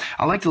 So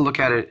I like to look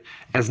at it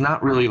as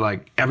not really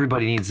like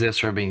everybody needs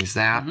this or everybody needs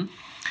that.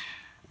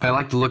 But I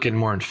like to look at it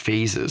more in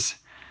phases.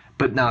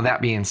 But now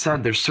that being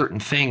said, there's certain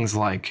things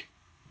like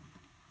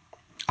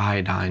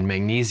iodine,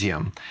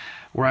 magnesium,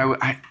 where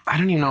I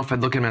don't even know if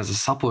I'd look at them as a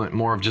supplement,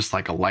 more of just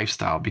like a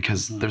lifestyle,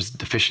 because there's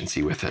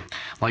deficiency with it.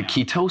 Like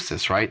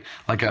ketosis, right?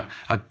 Like a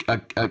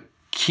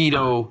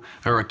keto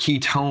or a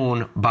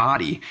ketone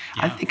body.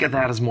 I think of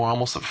that as more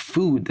almost a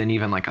food than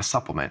even like a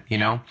supplement,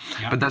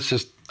 But that's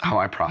just how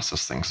I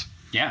process things.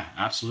 Yeah,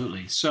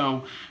 absolutely.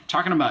 So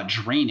talking about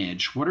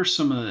drainage, what are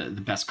some of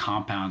the best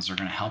compounds that are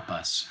going to help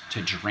us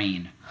to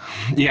drain?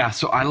 Yeah,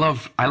 so I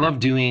love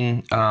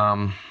doing,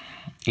 I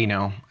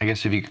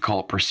guess if you could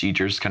call it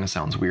procedures, kind of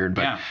sounds weird,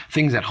 but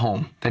things at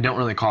home that don't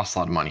really cost a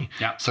lot of money.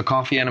 Yeah. So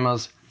coffee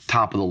enemas,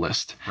 top of the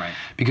list. Right.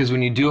 Because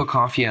when you do a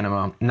coffee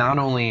enema, not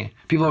only,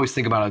 people always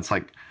think about it, it's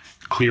like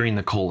clearing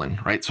the colon,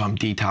 right? So I'm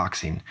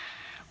detoxing.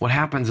 What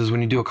happens is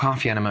when you do a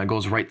coffee enema, it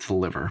goes right to the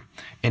liver.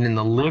 And in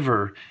the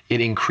liver, it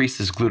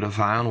increases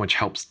glutathione, which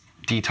helps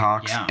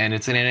detox. Yeah. And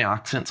it's an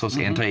antioxidant, so it's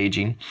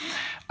anti-aging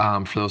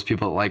for those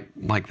people that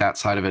like that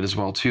side of it as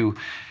well too.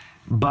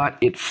 But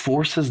it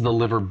forces the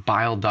liver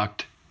bile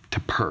duct to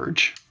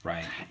purge.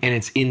 Right. And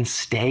it's in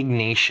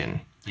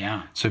stagnation.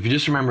 Yeah. So if you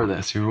just remember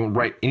this, if you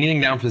write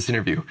anything down for this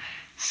interview,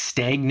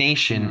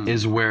 stagnation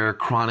is where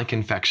chronic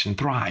infection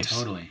thrives.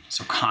 Totally.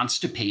 So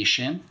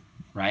constipation,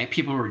 right?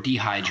 People who are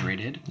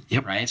dehydrated,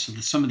 Yep. right? So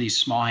some of these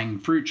small hanging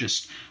fruit,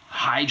 just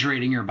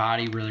hydrating your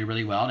body really,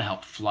 really well to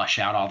help flush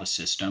out all the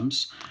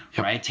systems,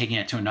 right? Taking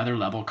it to another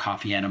level,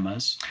 coffee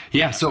enemas.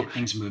 Yeah, so get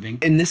things moving.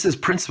 And this is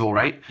principle,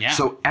 right? Yeah.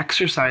 So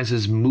exercise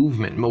is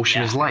movement,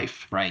 motion is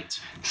life. Right.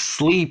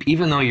 Sleep,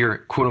 even though you're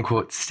quote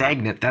unquote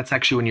stagnant, that's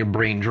actually when your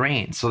brain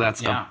drains. So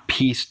that's Yeah. a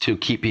piece to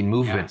keeping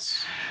movement.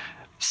 Yes.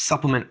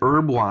 Supplement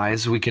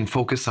herb-wise, we can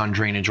focus on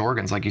drainage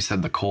organs, like you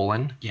said, the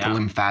colon, Yeah. the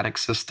lymphatic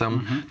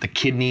system, the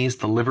kidneys,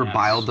 the liver Yes.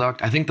 bile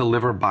duct. I think the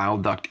liver bile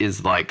duct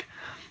is like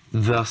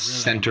the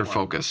center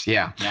important. focus.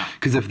 Yeah. Yeah.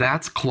 Because if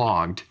that's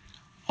clogged,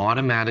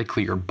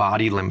 automatically your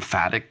body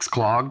lymphatics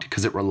clogged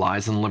because it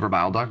relies on the liver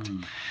bile duct.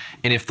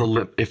 And if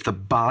the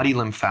body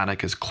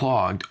lymphatic is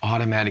clogged,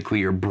 automatically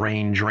your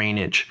brain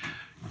drainage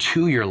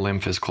to your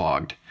lymph is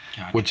clogged.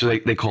 Gotcha. Which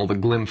they call the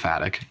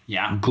glymphatic.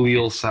 Yeah.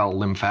 Glial cell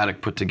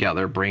lymphatic put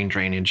together, brain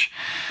drainage.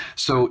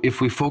 So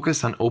if we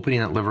focus on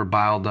opening that liver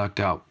bile duct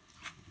up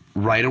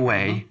right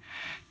away,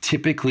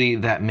 typically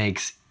that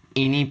makes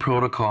any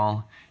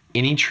protocol,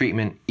 any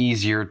treatment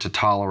easier to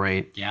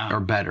tolerate or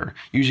better.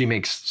 Usually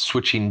makes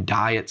switching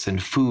diets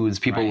and foods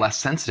people less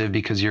sensitive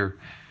because you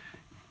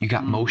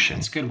got motion.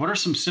 That's good. What are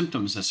some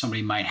symptoms that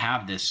somebody might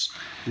have this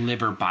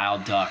liver bile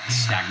duct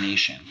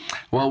stagnation?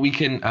 Well, we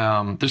can,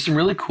 there's some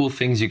really cool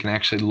things you can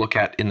actually look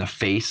at in the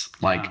face,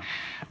 like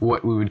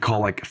what we would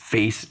call like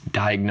face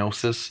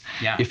diagnosis,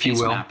 if you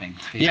will. Mapping.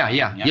 Face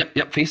mapping.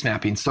 Yep, face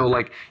mapping. So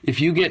like if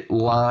you get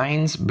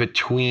lines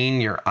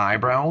between your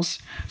eyebrows,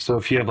 so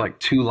if you have like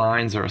two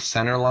lines or a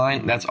center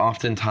line, that's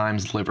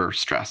oftentimes liver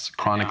stress,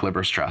 chronic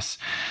liver stress.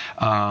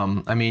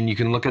 I mean, you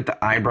can look at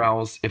the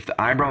eyebrows. If the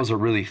eyebrows are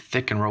really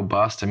thick and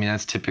robust, I mean,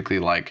 that's typically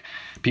like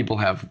people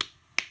have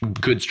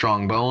good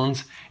strong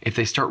bones. If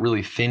they start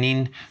really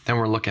thinning, then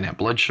we're looking at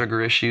blood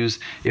sugar issues.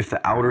 If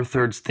the outer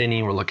third's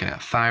thinning, we're looking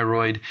at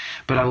thyroid.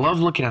 But I love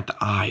looking at the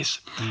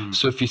eyes.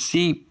 So if you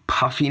see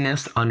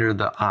puffiness under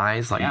the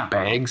eyes, like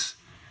bags,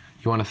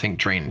 you want to think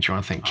drainage. You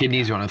want to think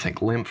kidneys. You want to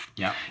think lymph.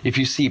 If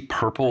you see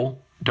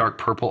purple, dark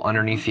purple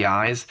underneath the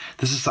eyes,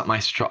 this is something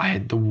I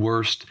had the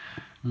worst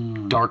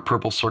dark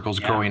purple circles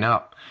growing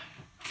up.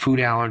 Food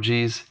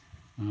allergies,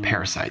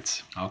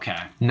 parasites. Okay.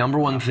 Number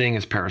one thing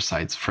is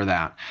parasites for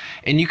that.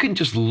 And you can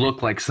just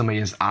look like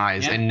somebody's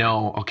eyes and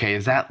know, okay,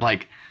 is that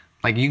like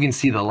you can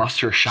see the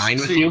luster shine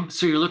with you?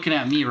 So you're looking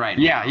at me right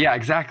now. Yeah,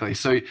 exactly.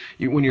 So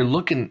when you're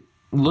looking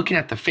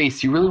at the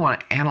face, you really want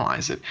to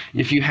analyze it.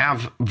 If you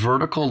have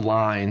vertical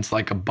lines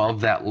like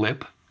above that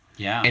lip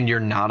and you're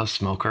not a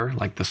smoker,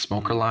 like the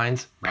smoker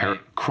lines,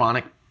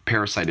 chronic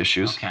parasite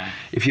issues. Okay.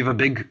 If you have a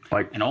big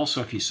and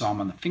also if you saw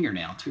them on the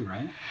fingernail too,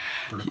 right?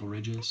 Vertical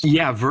ridges.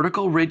 Yeah,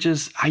 vertical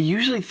ridges. I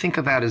usually think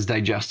of that as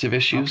digestive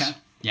issues. Okay.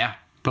 Yeah.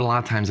 But a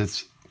lot of times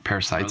it's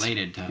parasites.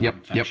 Related to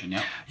infection.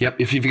 Yep.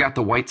 If you've got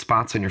the white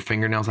spots on your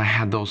fingernails, I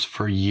had those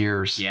for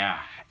years. Yeah.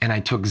 And I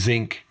took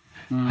zinc,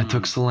 I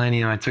took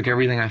selenium, I took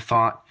everything I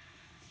thought,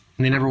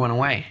 and they never went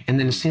away. And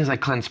then as soon as I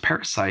cleansed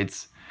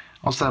parasites,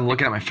 all of a sudden I'm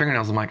looking at my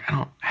fingernails, I'm like, I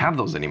don't have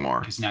those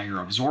anymore. Because now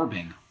you're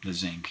absorbing the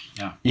zinc.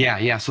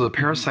 Yeah. So the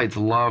parasites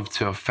love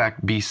to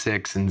affect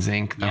B6 and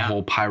zinc, the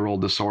whole pyrrole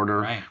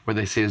disorder, where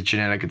they say it's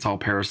genetic, it's all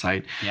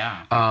parasite.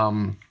 Yeah.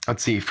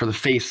 Let's see, for the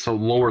face, so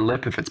lower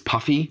lip, if it's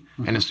puffy,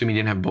 and assuming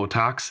you didn't have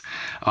Botox,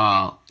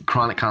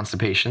 chronic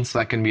constipation, so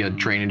that can be a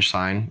drainage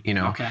sign, you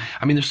know. Okay.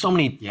 I mean, there's so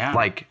many,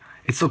 like,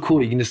 it's so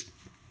cool, you can just,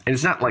 and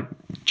it's not like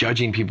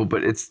judging people,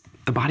 but it's,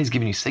 the body's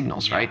giving you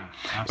signals, right?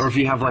 Absolutely. Or if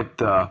you have like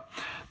the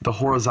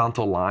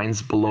horizontal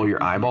lines below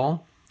your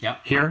eyeball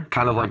here,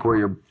 kind of like where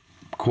your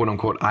quote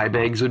unquote eye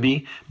bags would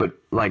be, but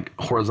like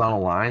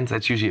horizontal lines,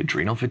 that's usually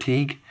adrenal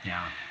fatigue.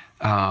 Yeah.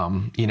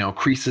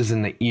 Creases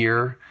in the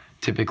ear,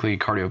 typically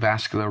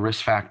cardiovascular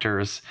risk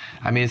factors.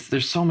 I mean,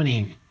 there's so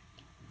many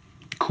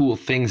cool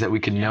things that we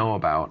can know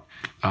about.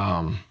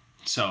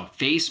 So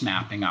face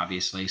mapping,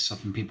 obviously,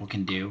 something people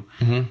can do,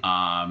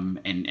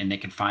 and they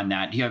can find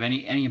that. Do you have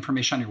any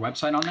information on your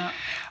website on that?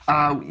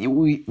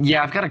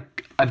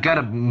 I've got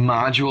a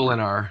module in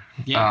our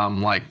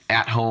like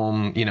at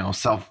home,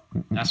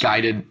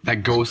 self-guided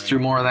that goes through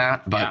more of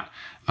that. But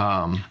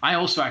I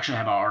also actually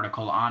have an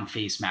article on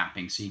face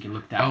mapping, so you can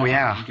look that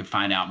up. You can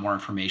find out more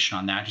information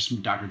on that just from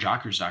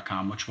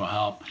drjockers.com, which will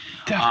help.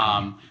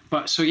 Definitely.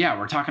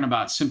 We're talking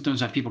about symptoms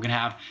that people can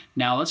have.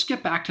 Now let's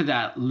get back to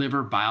that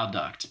liver bile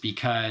duct,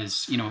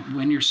 because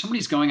when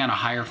somebody's going on a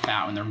higher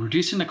fat, when they're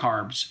reducing the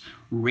carbs,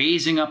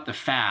 raising up the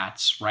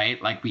fats,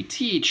 right? Like we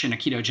teach in a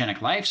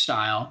ketogenic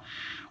lifestyle,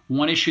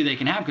 one issue they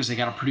can have, because they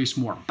got to produce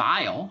more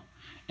bile.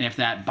 And if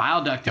that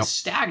bile duct is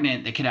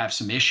stagnant, they could have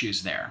some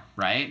issues there,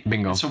 right?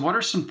 Bingo. And so what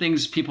are some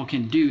things people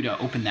can do to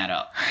open that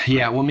up?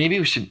 Yeah, well, maybe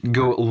we should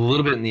go a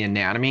little bit in the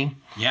anatomy.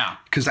 Yeah.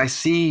 Because I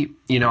see,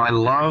 I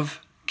love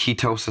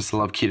ketosis, I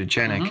love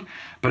ketogenic,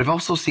 but I've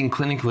also seen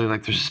clinically,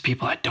 like, there's just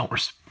people that don't,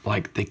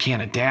 they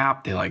can't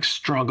adapt, they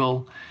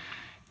struggle.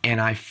 And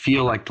I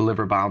feel like the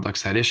liver bile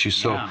duct's that issue.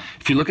 So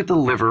if you look at the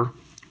liver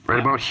right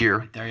about here,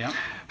 Right there, yeah.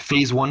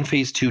 phase 1,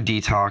 phase 2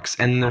 detox,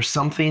 and there's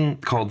something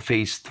called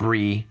phase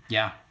 3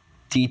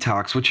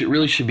 detox, which it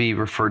really should be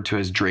referred to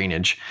as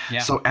drainage. Yeah.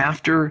 So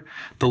after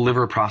the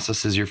liver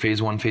processes your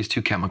phase 1, phase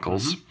 2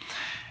 chemicals,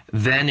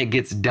 then it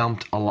gets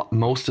dumped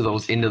most of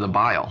those into the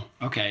bile.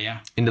 Okay, yeah.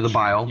 Into the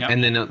bile, Yep.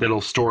 and then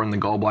it'll store in the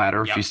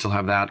gallbladder if you still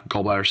have that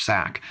gallbladder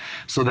sac.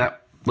 So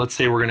that, let's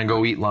say we're gonna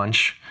go eat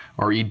lunch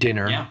or eat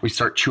dinner, we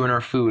start chewing our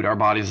food, our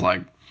body's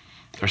like,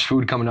 there's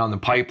food coming down the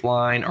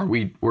pipeline, or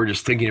we're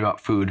just thinking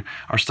about food.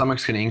 Our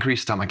stomach's gonna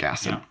increase stomach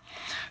acid.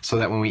 So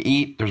that when we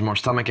eat, there's more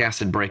stomach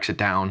acid, breaks it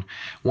down.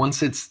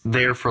 Once it's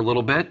there for a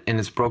little bit and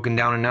it's broken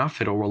down enough,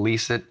 it'll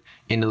release it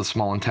into the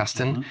small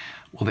intestine.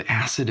 Well, the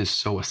acid is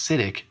so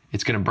acidic,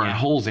 it's gonna burn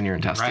holes in your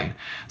intestine. Right.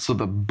 So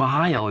the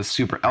bile is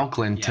super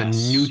alkaline to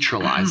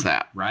neutralize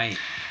that. Right.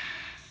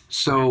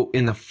 So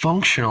in the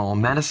functional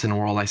medicine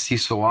world, I see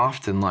so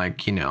often,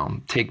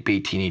 take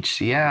Betaine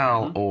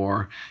HCl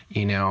or,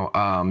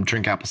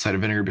 drink apple cider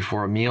vinegar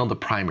before a meal to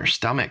prime your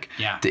stomach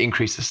to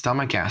increase the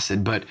stomach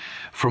acid. But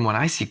from what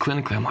I see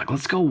clinically, I'm like,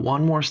 let's go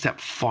one more step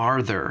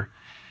farther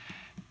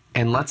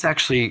and let's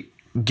actually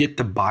get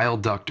the bile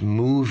duct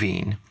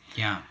moving.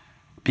 Yeah.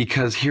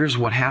 Because here's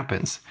what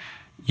happens.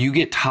 You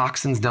get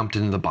toxins dumped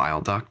into the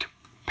bile duct,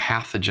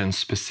 pathogens,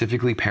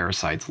 specifically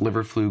parasites,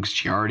 liver flukes,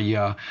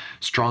 Giardia,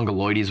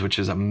 strongyloides, which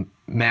is a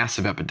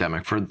massive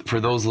epidemic.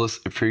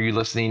 For you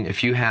listening,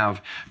 if you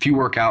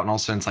work out and all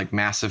of a sudden it's like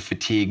massive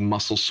fatigue,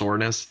 muscle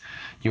soreness,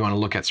 you want to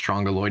look at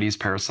strongyloides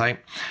parasite.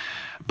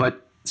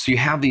 But so you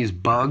have these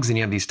bugs and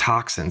you have these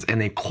toxins and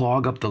they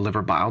clog up the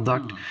liver bile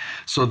duct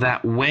so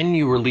that when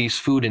you release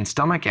food and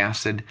stomach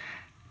acid,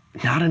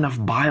 not enough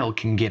bile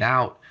can get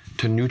out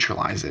to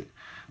neutralize it.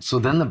 So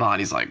then the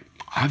body's like,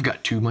 I've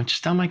got too much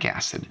stomach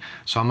acid,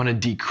 so I'm gonna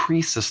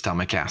decrease the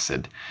stomach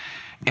acid.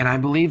 And I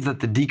believe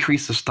that the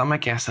decrease of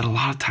stomach acid a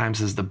lot of times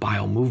is the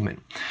bile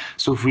movement.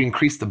 So if we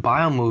increase the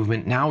bile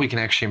movement, now we can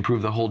actually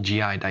improve the whole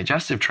GI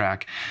digestive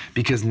tract,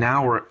 because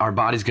now our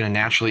body's gonna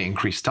naturally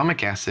increase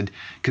stomach acid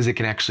because it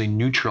can actually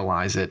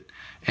neutralize it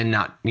and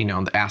not,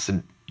 the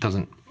acid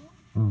doesn't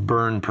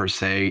burn per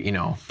se,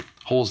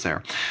 holes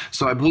there.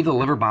 So I believe the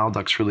liver bile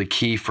duct's really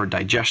key for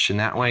digestion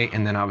that way,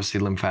 and then obviously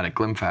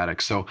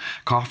lymphatic. So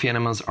coffee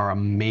enemas are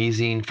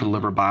amazing for the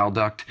liver bile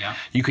duct. Yeah.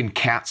 You can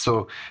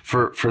so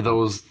for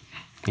those,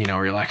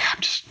 you're like,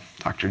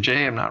 Dr.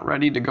 J, I'm not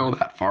ready to go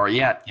that far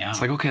yet. Yeah.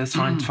 It's like, okay, that's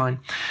fine, it's fine.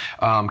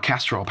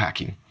 Castor oil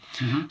packing.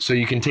 So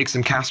you can take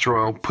some castor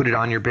oil, put it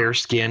on your bare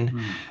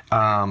skin,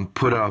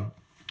 put a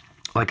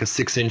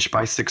 6-inch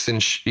by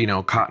 6-inch,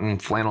 cotton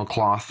flannel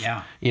cloth,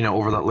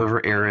 over that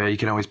liver area. You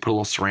can always put a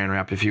little saran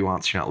wrap if you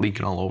want, so you're not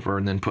leaking all over,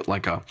 and then put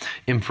a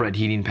infrared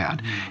heating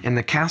pad. And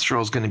the castor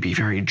oil is going to be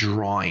very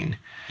drawing.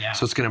 Yeah.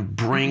 So it's going to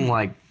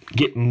bring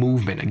get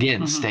movement.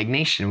 Again,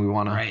 stagnation, we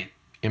want to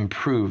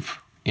improve,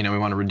 we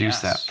want to reduce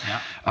that.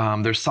 Yeah.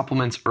 There's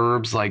supplements,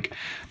 herbs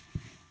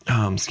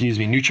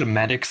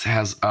Nutramedix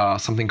has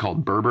something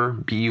called Berber,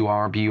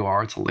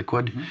 B-U-R, it's a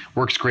liquid.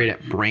 Works great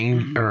at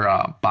brain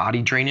or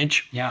body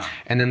drainage. Yeah.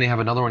 And then they have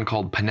another one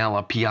called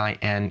Pinella,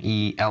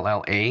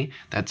 P-I-N-E-L-L-A,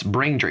 that's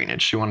brain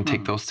drainage. So you want to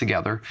take those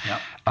together.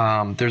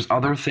 Yeah. There's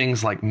other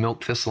things like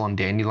milk thistle and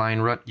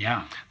dandelion root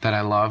that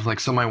I love.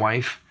 So my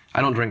wife,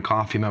 I don't drink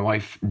coffee, my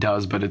wife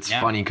does, but it's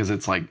funny because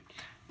it's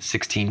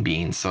 16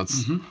 beans. So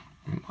it's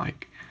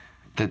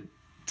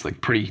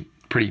pretty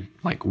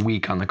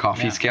weak on the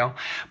coffee scale.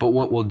 But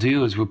what we'll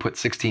do is we'll put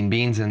 16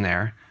 beans in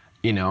there,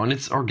 and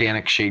it's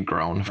organic, shade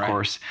grown, of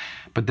course.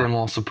 But then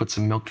we'll also put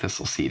some milk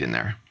thistle seed in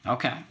there.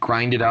 Okay.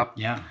 Grind it up.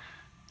 Yeah.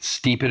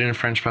 Steep it in a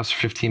French press for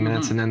 15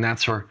 minutes, and then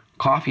that's our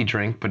coffee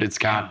drink, but it's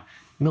got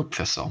milk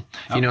thistle.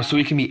 So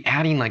we can be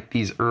adding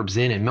these herbs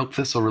in, and milk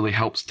thistle really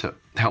helps the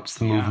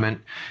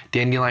movement.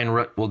 Dandelion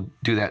root will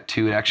do that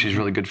too. It actually is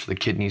really good for the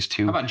kidneys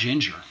too. How about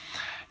ginger?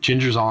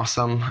 Ginger's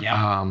awesome.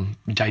 Yeah.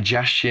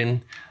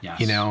 Digestion,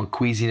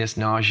 queasiness,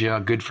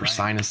 nausea, good for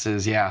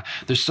sinuses. Yeah.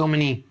 There's so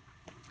many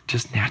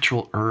just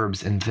natural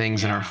herbs and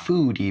things in our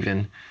food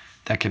even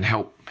that can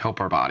help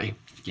our body.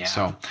 Yeah.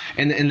 So,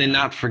 and then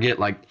not forget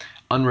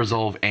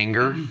unresolved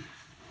anger,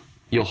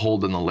 you'll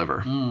hold in the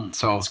liver.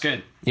 So that's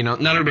good.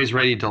 Not everybody's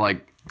ready to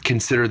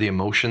consider the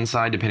emotion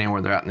side depending on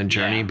where they're at in the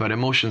journey, but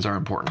emotions are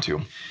important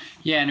too.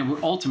 Yeah,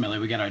 and ultimately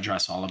we got to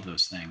address all of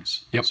those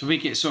things. Yep.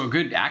 So a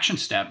good action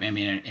step.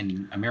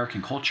 In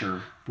American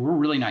culture, we're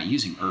really not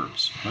using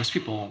herbs. Most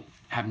people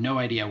have no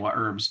idea what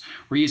herbs.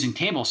 We're using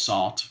table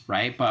salt,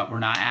 right? But we're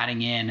not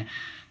adding in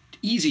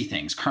easy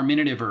things,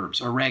 carminative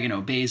herbs,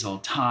 oregano, basil,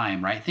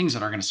 thyme, right? Things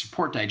that are going to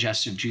support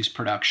digestive juice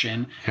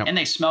production, and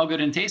they smell good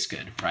and taste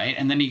good, right?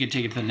 And then you can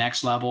take it to the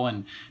next level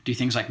and do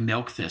things like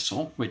milk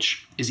thistle,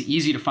 which is an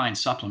easy to find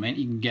supplement.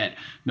 You can get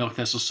milk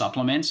thistle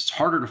supplements. It's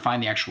harder to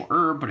find the actual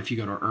herb, but if you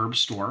go to a herb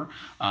store,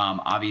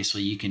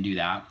 obviously you can do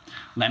that.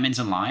 Lemons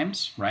and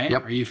limes, right?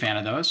 Are you a fan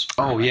of those?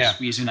 Oh, like yeah.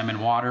 Squeezing them in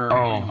water or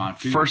putting them on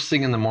food? First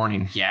thing in the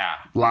morning. Yeah.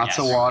 Lots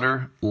of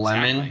water,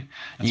 lemon. Exactly.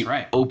 That's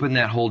right. Open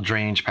that whole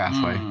drainage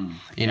pathway.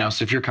 You know,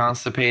 so if you're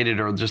constipated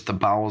or just the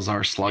bowels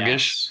are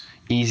sluggish,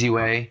 easy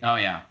way. Oh,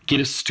 yeah. Get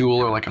a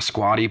stool or like a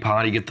squatty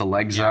potty, get the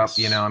legs up.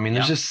 You know, I mean,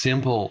 there's just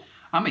simple.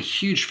 I'm a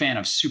huge fan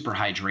of super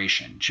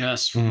hydration,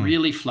 just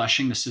really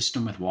flushing the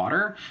system with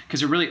water,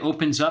 because it really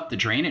opens up the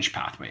drainage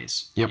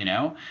pathways, you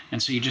know?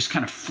 And so you just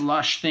kind of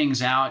flush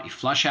things out. You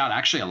flush out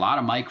actually a lot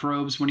of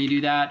microbes when you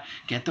do that,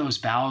 get those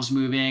bowels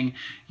moving,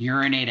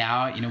 urinate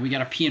out. You know, we got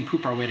to pee and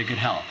poop our way to good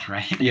health,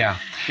 right? Yeah.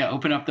 Got to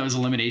open up those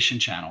elimination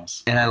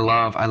channels. And I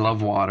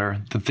love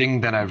water. The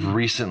thing that I've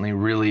recently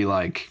really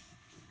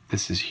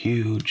this is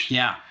huge.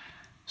 Yeah.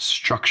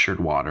 Structured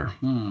water.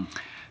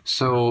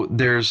 So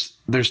there's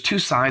two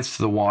sides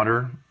to the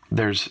water.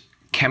 There's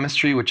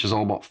chemistry, which is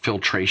all about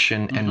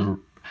filtration, and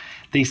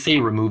they say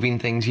removing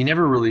things. You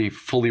never really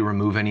fully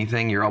remove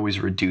anything. You're always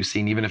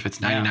reducing, even if it's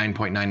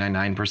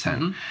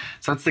 99.999%.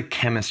 So that's the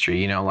chemistry.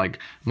 You know, like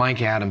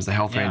Mike Adams, the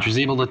health ranger, is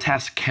able to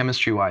test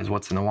chemistry-wise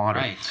what's in the water.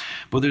 Right.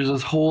 But there's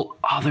this whole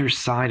other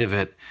side of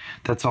it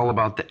that's all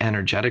about the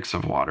energetics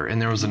of water.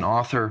 And there was an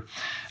author,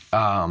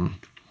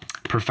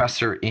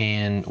 professor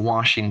in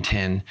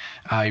Washington.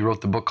 He wrote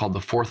the book called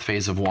The Fourth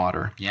Phase of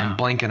Water. I'm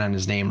blanking on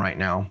his name right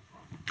now.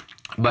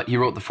 But he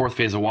wrote The Fourth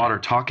Phase of Water,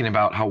 talking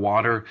about how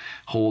water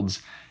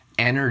holds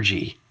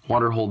energy.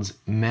 Water holds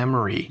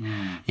memory.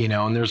 You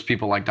know, and there's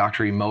people like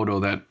Dr. Emoto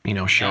that, you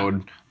know,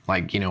 showed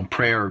like, you know,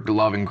 prayer,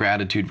 love, and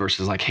gratitude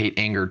versus like hate,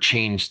 anger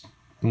changed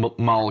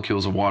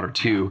molecules of water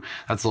too.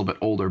 That's a little bit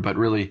older, but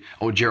really,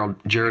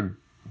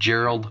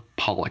 Gerald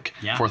Pollack,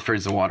 Fourth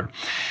Phase of Water.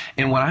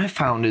 And what I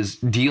found is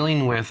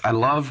dealing with, I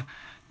love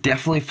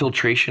definitely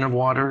filtration of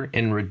water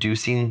and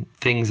reducing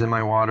things in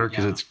my water,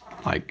 because it's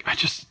like,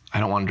 I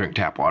don't want to drink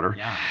tap water.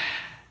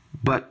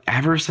 But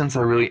ever since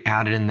I really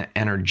added in the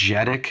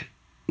energetic,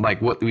 like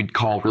what we'd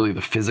call really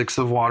the physics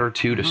of water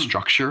too, to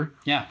structure,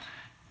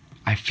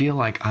 I feel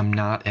like I'm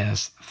not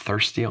as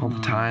thirsty all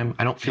the time.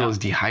 I don't feel as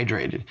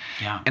dehydrated.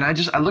 And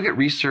I look at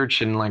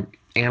research and like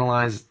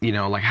analyze, you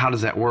know, like how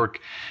does that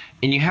work?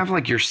 And you have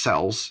like your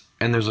cells,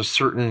 and there's a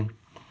certain,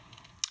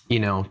 you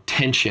know,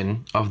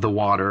 tension of the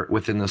water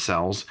within the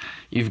cells.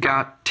 You've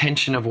got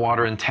tension of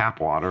water in tap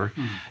water,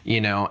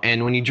 you know,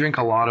 and when you drink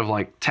a lot of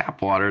like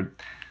tap water,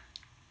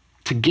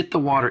 to get the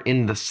water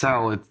in the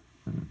cell,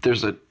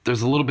 there's a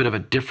little bit of a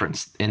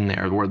difference in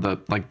there, where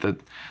the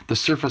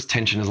surface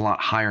tension is a lot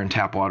higher in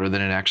tap water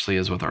than it actually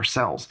is with our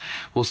cells.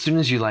 Well, as soon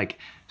as you like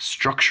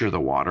structure the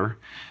water,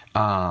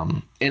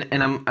 and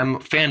I'm a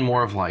fan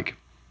more of like,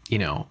 you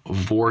know,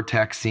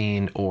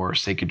 vortexing or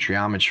sacred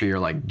geometry or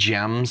like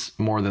gems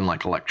more than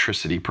like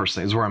electricity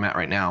personally is where I'm at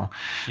right now.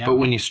 But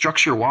when you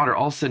structure water,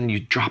 all of a sudden you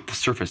drop the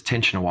surface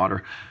tension of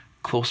water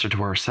closer to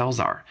where our cells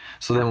are.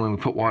 So then when we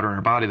put water in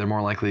our body, they're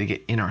more likely to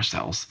get in our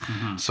cells.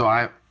 So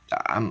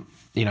I'm,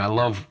 you know, I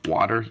love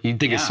water. You'd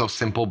think it's so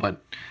simple,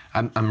 but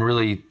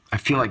I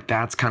feel like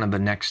that's kind of the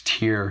next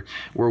tier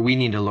where we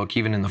need to look,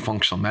 even in the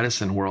functional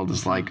medicine world,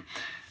 is like,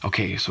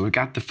 okay, so we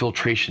got the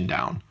filtration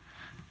down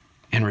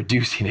and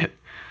reducing it.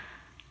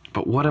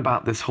 But what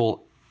about this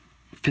whole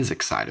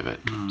physics side of it?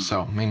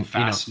 So, I mean, you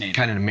know,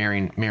 kind of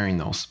marrying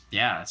those.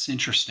 Yeah, it's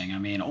interesting. I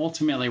mean,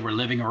 ultimately, we're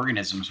living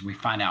organisms. We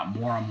find out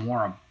more and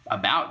more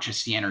about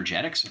just the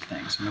energetics of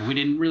things. I mean, we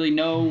didn't really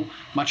know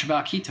much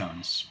about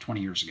ketones 20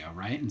 years ago,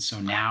 right? And so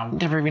now,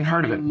 never even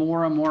heard of it.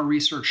 More and more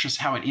research, just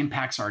how it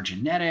impacts our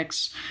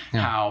genetics,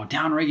 how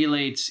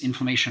downregulates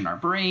inflammation in our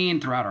brain,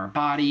 throughout our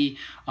body,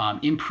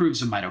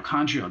 improves the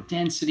mitochondrial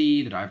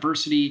density, the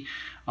diversity,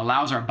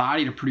 allows our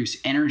body to produce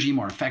energy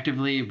more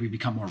effectively. We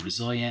become more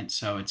resilient.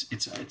 So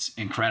it's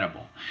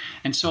incredible.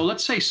 And so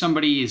let's say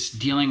somebody is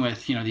dealing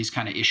with, you know, these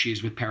kind of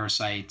issues with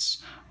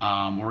parasites,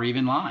 or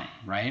even Lyme,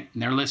 right?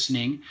 And they're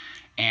listening,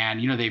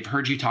 and, you know, they've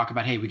heard you talk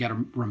about, hey, we got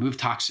to remove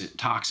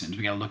toxins.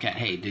 We got to look at,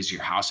 hey, does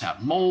your house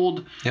have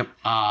mold? You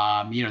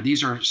know,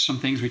 these are some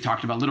things we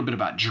talked about, a little bit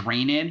about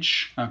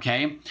drainage.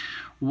 Okay.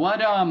 What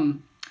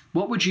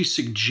would you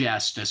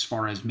suggest as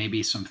far as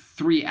maybe some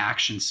 3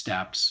 action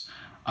steps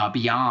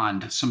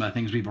beyond some of the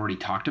things we've already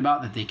talked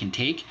about that they can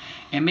take?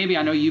 And maybe,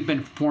 I know you've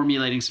been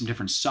formulating some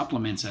different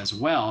supplements as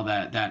well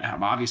that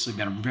have obviously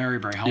been very,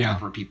 very helpful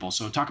for people.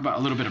 So talk about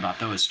a little bit about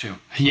those too.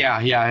 Yeah,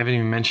 I haven't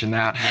even mentioned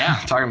that.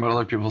 Talking about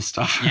other people's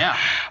stuff.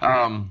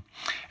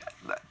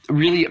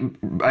 Really,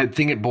 I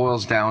think it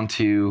boils down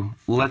to,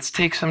 let's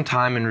take some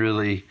time and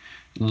really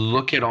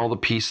look at all the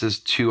pieces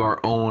to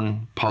our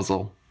own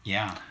puzzle.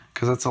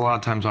 Because that's a lot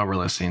of times why we're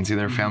listening. It's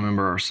either a family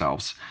member or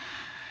ourselves.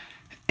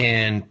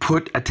 And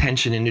put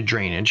attention into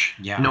drainage.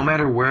 No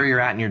matter where you're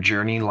at in your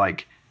journey,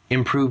 like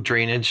improve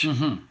drainage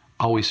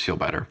always feel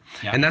better.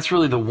 Yeah. And that's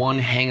really the one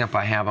hang up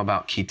I have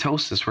about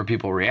ketosis where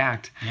people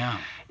react. Yeah.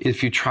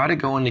 If you try to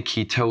go into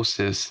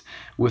ketosis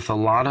with a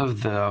lot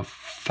of the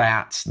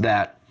fats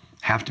that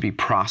have to be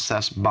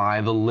processed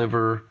by the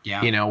liver,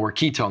 where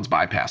ketones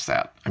bypass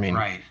that. I mean,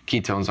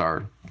 ketones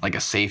are like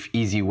a safe,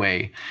 easy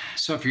way.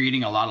 So if you're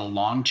eating a lot of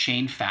long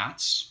chain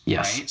fats,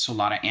 right? So a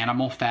lot of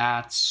animal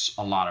fats,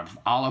 a lot of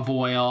olive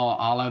oil,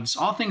 olives,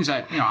 all things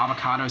that,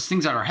 avocados,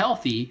 things that are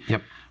healthy.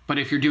 Yep. But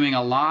if you're doing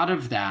a lot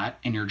of that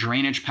and your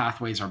drainage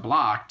pathways are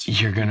blocked,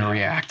 you're going to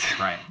react.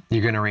 Right.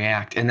 You're going to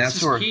react. And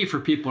that's where key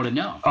for people to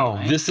know. Oh,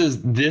 right? This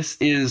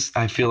is,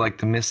 I feel like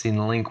the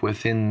missing link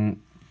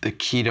within the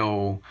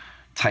keto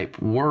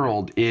type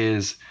world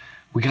is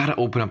we got to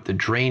open up the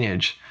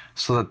drainage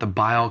so that the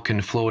bile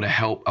can flow to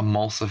help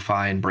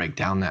emulsify and break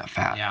down that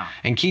fat. Yeah.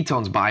 And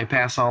ketones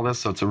bypass all this,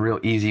 so it's a real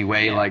easy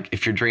way. Yeah. Like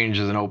if your drainage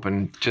isn't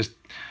open, just,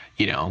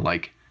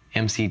 like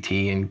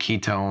MCT and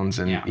ketones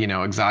and,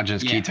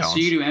 exogenous ketones. So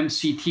you do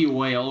MCT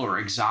oil or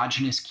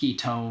exogenous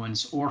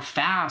ketones or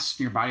fast,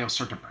 your body will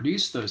start to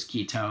produce those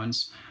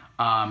ketones.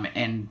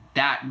 And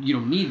that you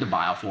don't need the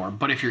bile for.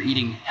 But if you're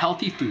eating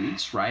healthy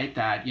foods, right,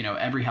 that,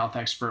 every health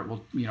expert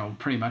will,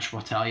 pretty much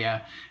will tell you,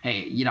 hey,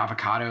 eat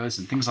avocados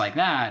and things like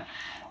that,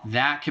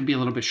 that could be a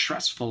little bit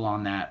stressful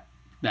on that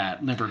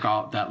liver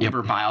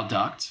bile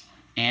duct.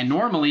 And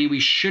normally we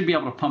should be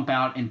able to pump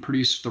out and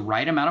produce the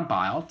right amount of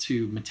bile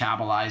to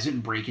metabolize it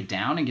and break it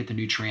down and get the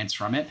nutrients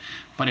from it.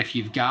 But if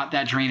you've got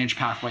that drainage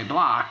pathway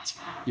blocked,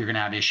 you're going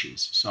to have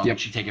issues. So I'll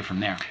let you take it from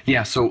there.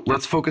 Yeah, so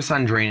let's focus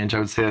on drainage. I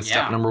would say that's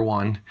step number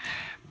one.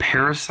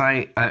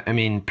 Parasite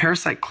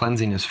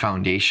cleansing is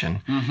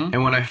foundation. Mm-hmm.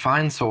 And what I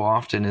find so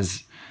often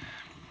is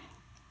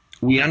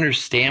we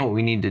understand what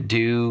we need to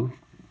do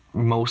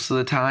most of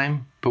the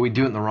time, but we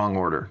do it in the wrong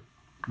order.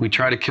 We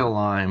try to kill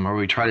Lyme or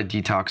we try to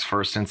detox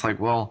first. And it's like,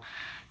 well,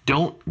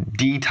 don't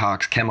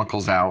detox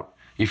chemicals out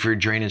if your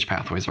drainage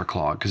pathways are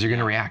clogged because you're going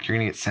to react. You're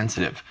going to get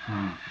sensitive.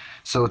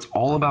 So it's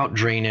all about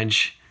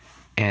drainage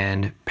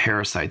and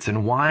parasites.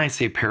 And why I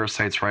say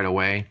parasites right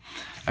away,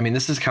 I mean,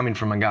 this is coming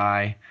from a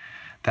guy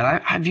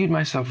that I viewed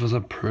myself as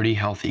a pretty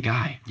healthy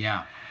guy.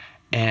 Yeah.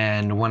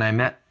 And when I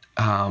met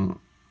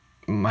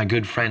my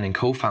good friend and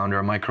co-founder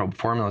of Microbe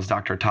Formulas,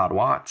 Dr. Todd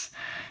Watts,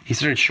 he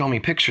started showing me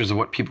pictures of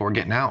what people were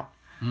getting out.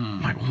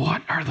 I'm like,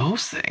 what are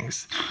those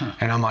things?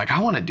 And I'm like, I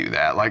want to do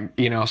that.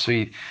 So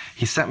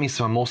he sent me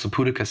some Mimosa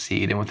pudica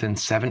seed, and within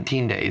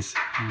 17 days,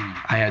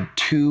 I had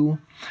 2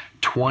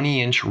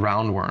 20-inch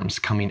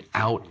roundworms coming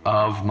out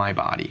of my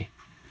body.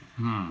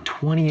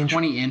 20-inch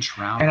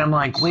roundworms. And I'm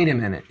like, wait a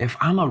minute. If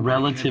I'm a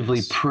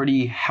relatively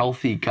pretty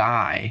healthy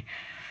guy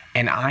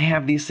and I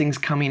have these things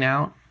coming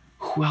out,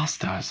 who else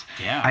does?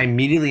 Yeah. I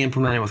immediately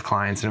implemented with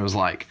clients, and it was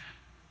like,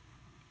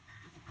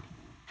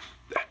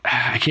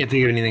 I can't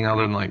think of anything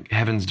other than like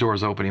heaven's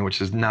doors opening, which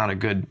is not a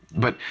good,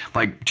 but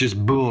like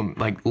just boom,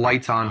 like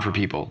lights on for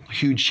people,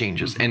 huge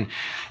changes. And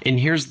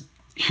here's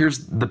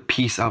the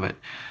piece of it.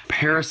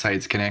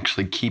 Parasites can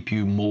actually keep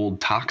you mold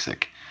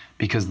toxic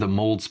because the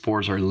mold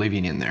spores are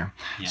living in there.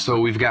 Yeah. So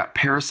we've got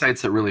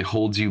parasites that really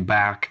holds you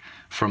back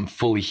from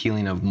fully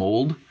healing of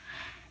mold.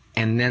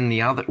 And then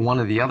one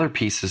of the other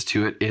pieces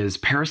to it is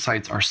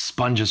parasites are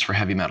sponges for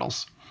heavy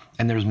metals.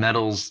 And there's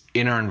metals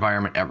in our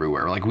environment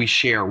everywhere. Like we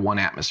share one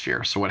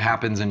atmosphere. So what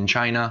happens in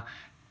China,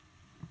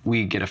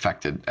 we get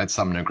affected at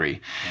some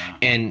degree. Yeah.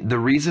 And the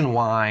reason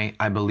why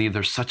I believe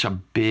there's such a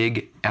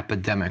big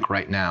epidemic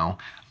right now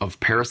of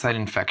parasite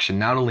infection,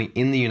 not only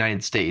in the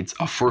United States,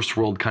 a first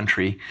world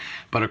country,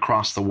 but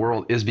across the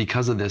world, is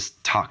because of this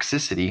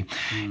toxicity,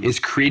 is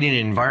creating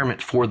an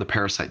environment for the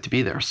parasite to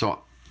be there.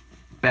 So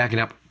backing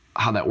up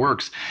how that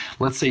works,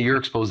 let's say you're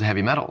exposed to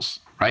heavy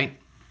metals, right?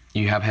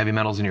 You have heavy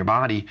metals in your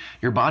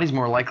body's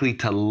more likely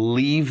to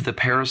leave the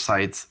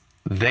parasites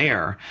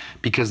there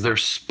because they're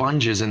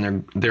sponges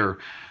and they're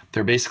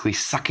basically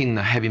sucking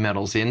the heavy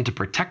metals in to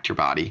protect your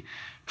body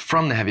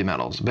from the heavy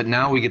metals. But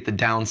now we get the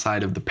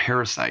downside of the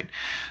parasite.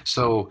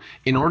 So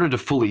in order to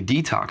fully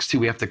detox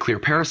too, we have to clear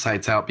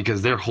parasites out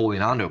because they're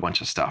holding on to a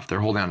bunch of stuff. They're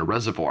holding on to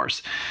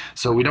reservoirs.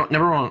 So we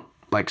never want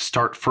to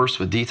start first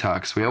with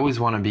detox. We always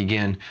want to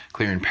begin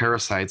clearing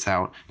parasites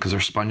out because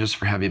they're sponges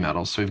for heavy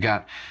metals. So we've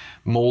got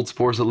mold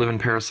spores that live in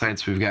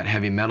parasites. We've got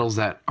heavy metals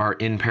that are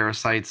in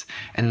parasites.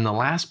 And then the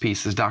last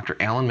piece is Dr.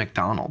 Alan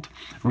McDonald,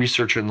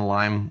 researcher in the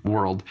Lyme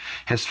world,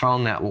 has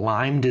found that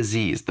Lyme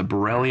disease, the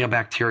Borrelia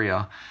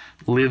bacteria,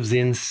 lives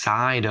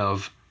inside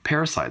of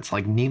parasites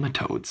like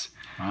nematodes.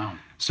 Wow.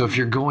 So if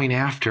you're going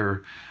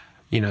after,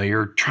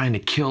 you're trying to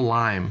kill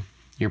Lyme,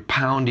 you're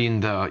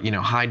pounding the,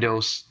 high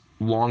dose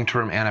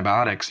long-term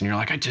antibiotics, and you're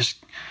like,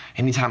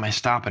 anytime I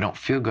stop, I don't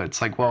feel good.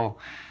 It's like, well,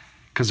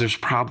 because there's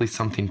probably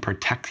something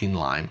protecting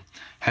Lyme.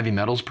 Heavy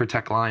metals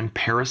protect Lyme.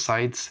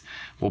 Parasites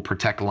will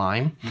protect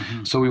Lyme.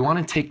 Mm-hmm. So we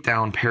want to take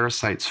down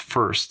parasites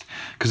first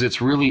because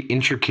it's really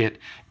intricate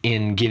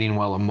in getting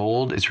well of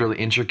mold. It's really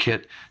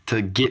intricate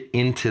to get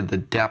into the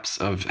depths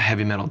of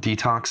heavy metal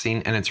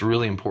detoxing, and it's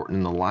really important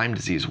in the Lyme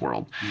disease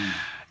world.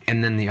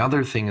 And then the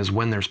other thing is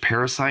when there's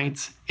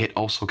parasites, it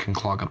also can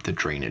clog up the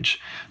drainage.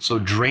 So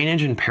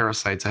drainage and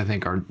parasites, I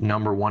think, are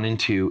number 1 and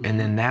 2. And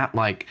then that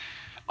like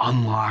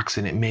unlocks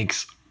and it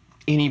makes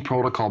any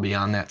protocol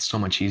beyond that so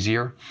much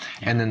easier.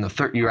 Yeah. And then the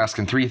third, you're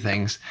asking 3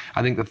 things.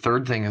 I think the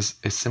third thing is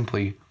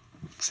simply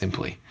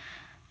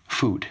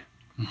food.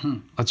 Mm-hmm.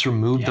 Let's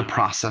remove the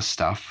processed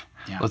stuff.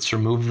 Yeah. Let's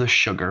remove the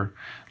sugar.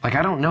 Like,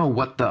 I don't know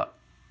what the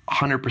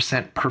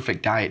 100%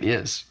 perfect diet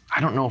is.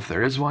 I don't know if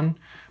there is one.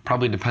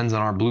 Probably depends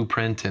on our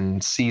blueprint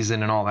and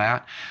season and all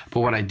that. But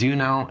what I do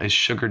know is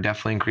sugar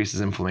definitely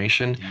increases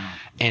inflammation. Yeah.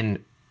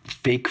 And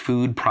fake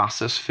food,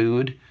 processed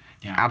food,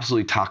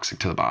 absolutely toxic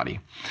to the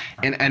body.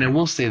 Right. And I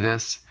will say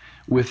this,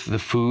 with the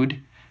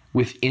food,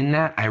 within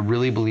that, I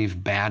really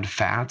believe bad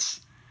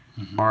fats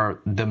are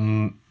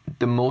the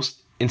most,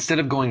 instead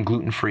of going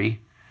gluten-free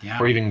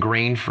or even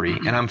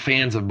grain-free, and I'm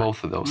fans of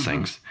both of those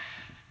things,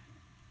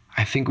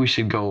 I think we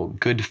should go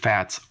good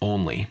fats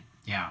only.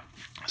 Yeah.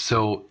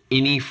 So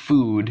any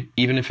food,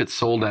 even if it's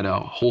sold at a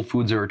Whole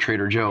Foods or a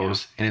Trader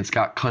Joe's, and it's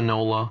got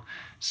canola,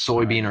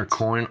 soybean, or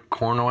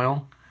corn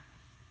oil,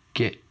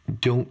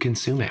 don't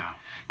consume it.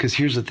 Because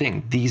here's the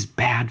thing, these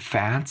bad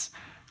fats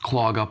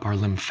clog up our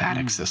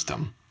lymphatic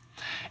system.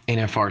 And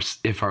if our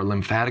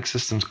lymphatic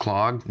system's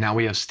clogged, now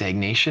we have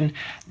stagnation.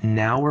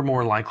 Now we're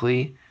more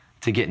likely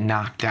to get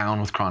knocked down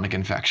with chronic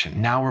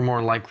infection. Now we're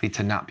more likely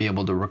to not be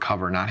able to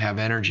recover, not have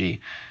energy.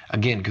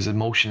 Again, because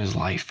emotion is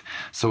life.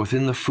 So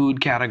within the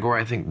food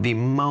category, I think the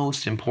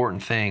most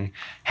important thing,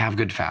 have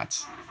good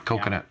fats.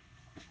 Coconut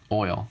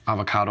oil,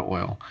 avocado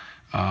oil,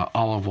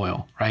 olive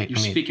oil, right? You're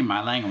speaking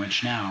my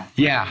language now.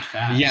 Yeah,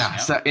 yeah. Yep.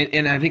 So,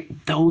 and I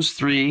think those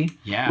 3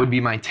 would be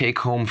my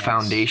take-home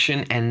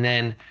foundation. And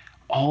then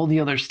all the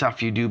other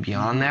stuff you do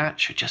beyond that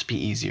should just be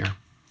easier.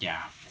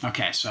 Yeah.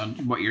 Okay, so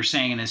what you're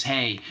saying is,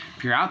 hey,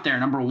 if you're out there,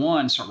 number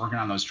 1, start working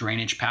on those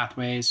drainage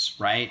pathways,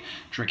 right?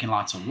 Drinking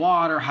lots of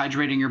water,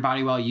 hydrating your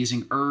body well,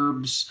 using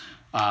herbs,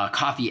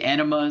 coffee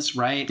enemas,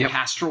 right? Yep.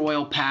 Castor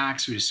oil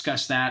packs, we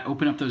discussed that.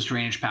 Open up those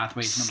drainage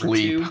pathways. Number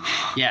sleep. 2.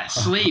 Yeah,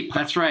 sleep,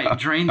 that's right.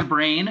 Drain the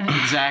brain,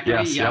 exactly.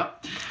 Yes,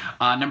 yep.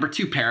 Number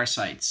 2,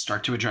 parasites.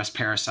 Start to address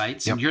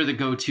parasites. And you're the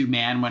go-to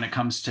man when it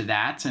comes to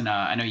that. And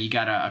I know you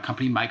got a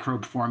company,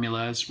 Microbe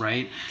Formulas,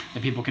 right,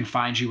 that people can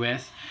find you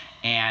with.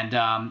 And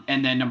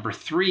then number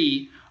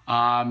 3,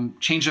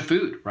 change the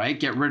food, right?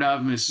 Get rid of,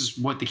 and this is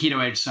what the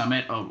Keto Edge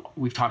Summit,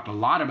 we've talked a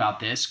lot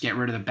about this, get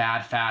rid of the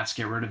bad fats,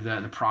 get rid of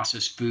the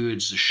processed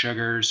foods, the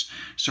sugars,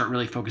 start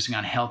really focusing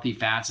on healthy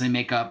fats. They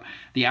make up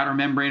the outer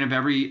membrane of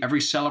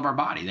every cell of our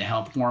body. They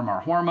help form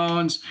our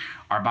hormones.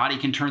 Our body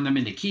can turn them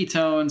into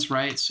ketones,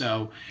 right?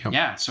 So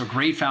so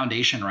great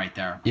foundation right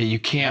there. Yeah, you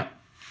can't,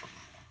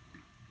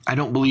 I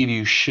don't believe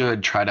you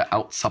should try to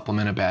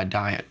out-supplement a bad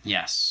diet.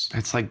 Yes.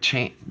 It's like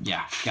food.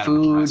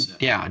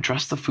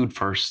 Address the food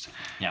first.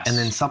 Yes. And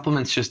then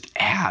supplements just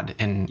add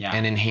and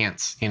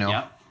enhance,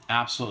 Yep,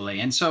 absolutely.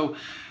 And so,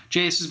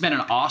 Jay, this has been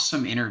an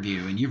awesome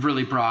interview, and you've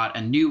really brought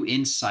a new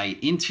insight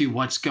into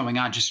what's going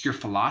on, just your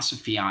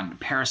philosophy on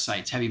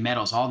parasites, heavy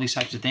metals, all these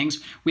types of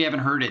things. We haven't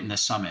heard it in the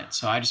summit.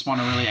 So I just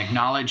want to really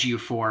acknowledge you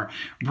for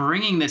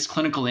bringing this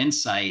clinical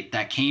insight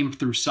that came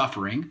through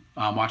suffering,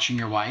 watching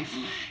your wife,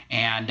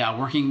 and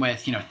working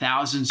with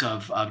thousands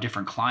of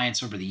different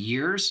clients over the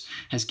years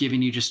has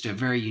given you just a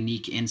very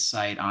unique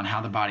insight on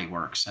how the body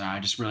works. And I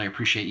just really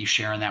appreciate you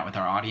sharing that with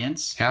our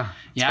audience. Yeah,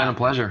 it's been a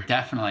pleasure.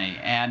 Definitely.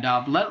 And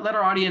let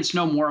our audience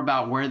know more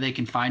about where they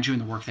can find you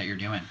and the work that you're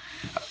doing.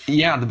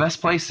 Yeah, the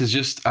best place is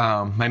just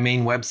my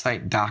main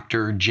website,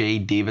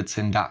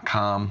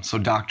 drjdavidson.com. So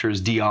doctor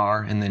is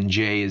DR, and then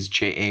J is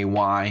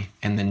JAY,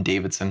 and then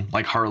Davidson,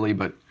 like Harley,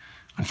 but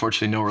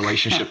unfortunately no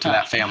relationship to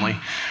that family.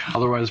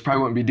 Otherwise,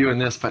 probably wouldn't be doing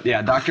this. But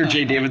yeah,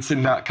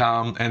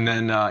 drjdavidson.com. And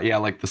then,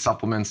 like the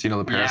supplements,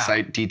 the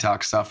parasite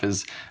detox stuff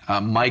is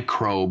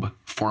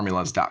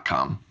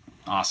microbeformulas.com.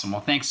 Awesome. Well,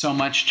 thanks so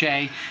much,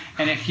 Jay.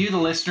 And if you, the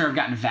listener, have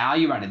gotten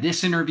value out of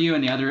this interview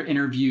and the other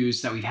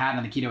interviews that we've had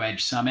on the Keto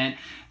Edge Summit,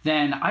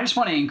 then I just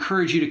want to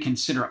encourage you to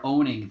consider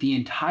owning the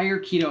entire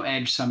Keto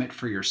Edge Summit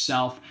for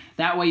yourself.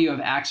 That way you have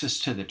access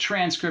to the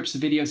transcripts, the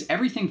videos,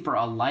 everything for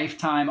a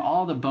lifetime,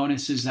 all the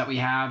bonuses that we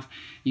have.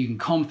 You can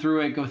comb through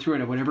it, go through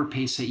it at whatever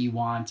pace that you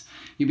want.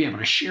 You'll be able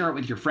to share it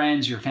with your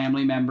friends, your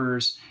family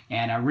members,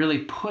 and really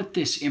put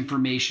this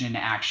information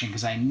into action,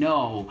 because I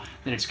know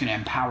that it's going to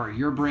empower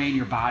your brain,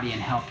 your body, and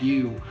help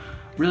you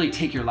really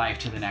take your life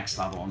to the next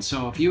level. And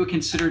so if you would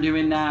consider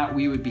doing that,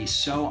 we would be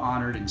so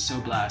honored and so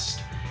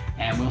blessed.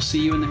 And we'll see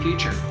you in the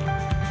future.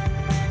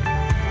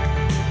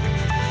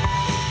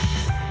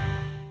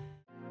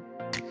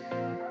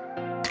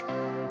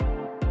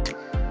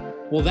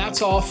 Well,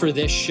 that's all for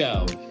this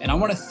show. And I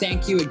want to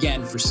thank you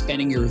again for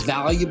spending your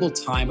valuable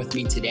time with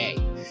me today.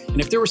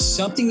 And if there was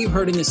something you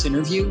heard in this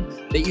interview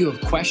that you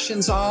have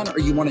questions on, or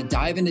you want to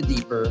dive into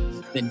deeper,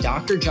 then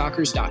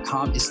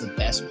drjockers.com is the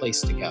best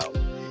place to go.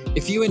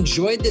 If you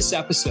enjoyed this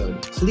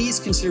episode, please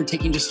consider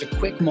taking just a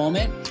quick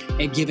moment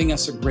and giving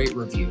us a great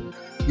review.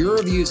 Your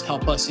reviews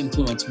help us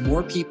influence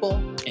more people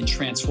and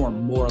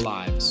transform more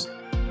lives.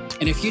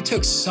 And if you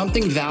took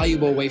something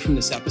valuable away from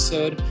this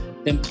episode,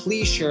 then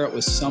please share it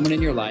with someone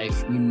in your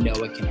life you know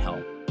it can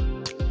help.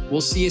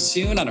 We'll see you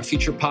soon on a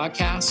future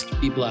podcast.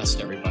 Be blessed,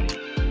 everybody.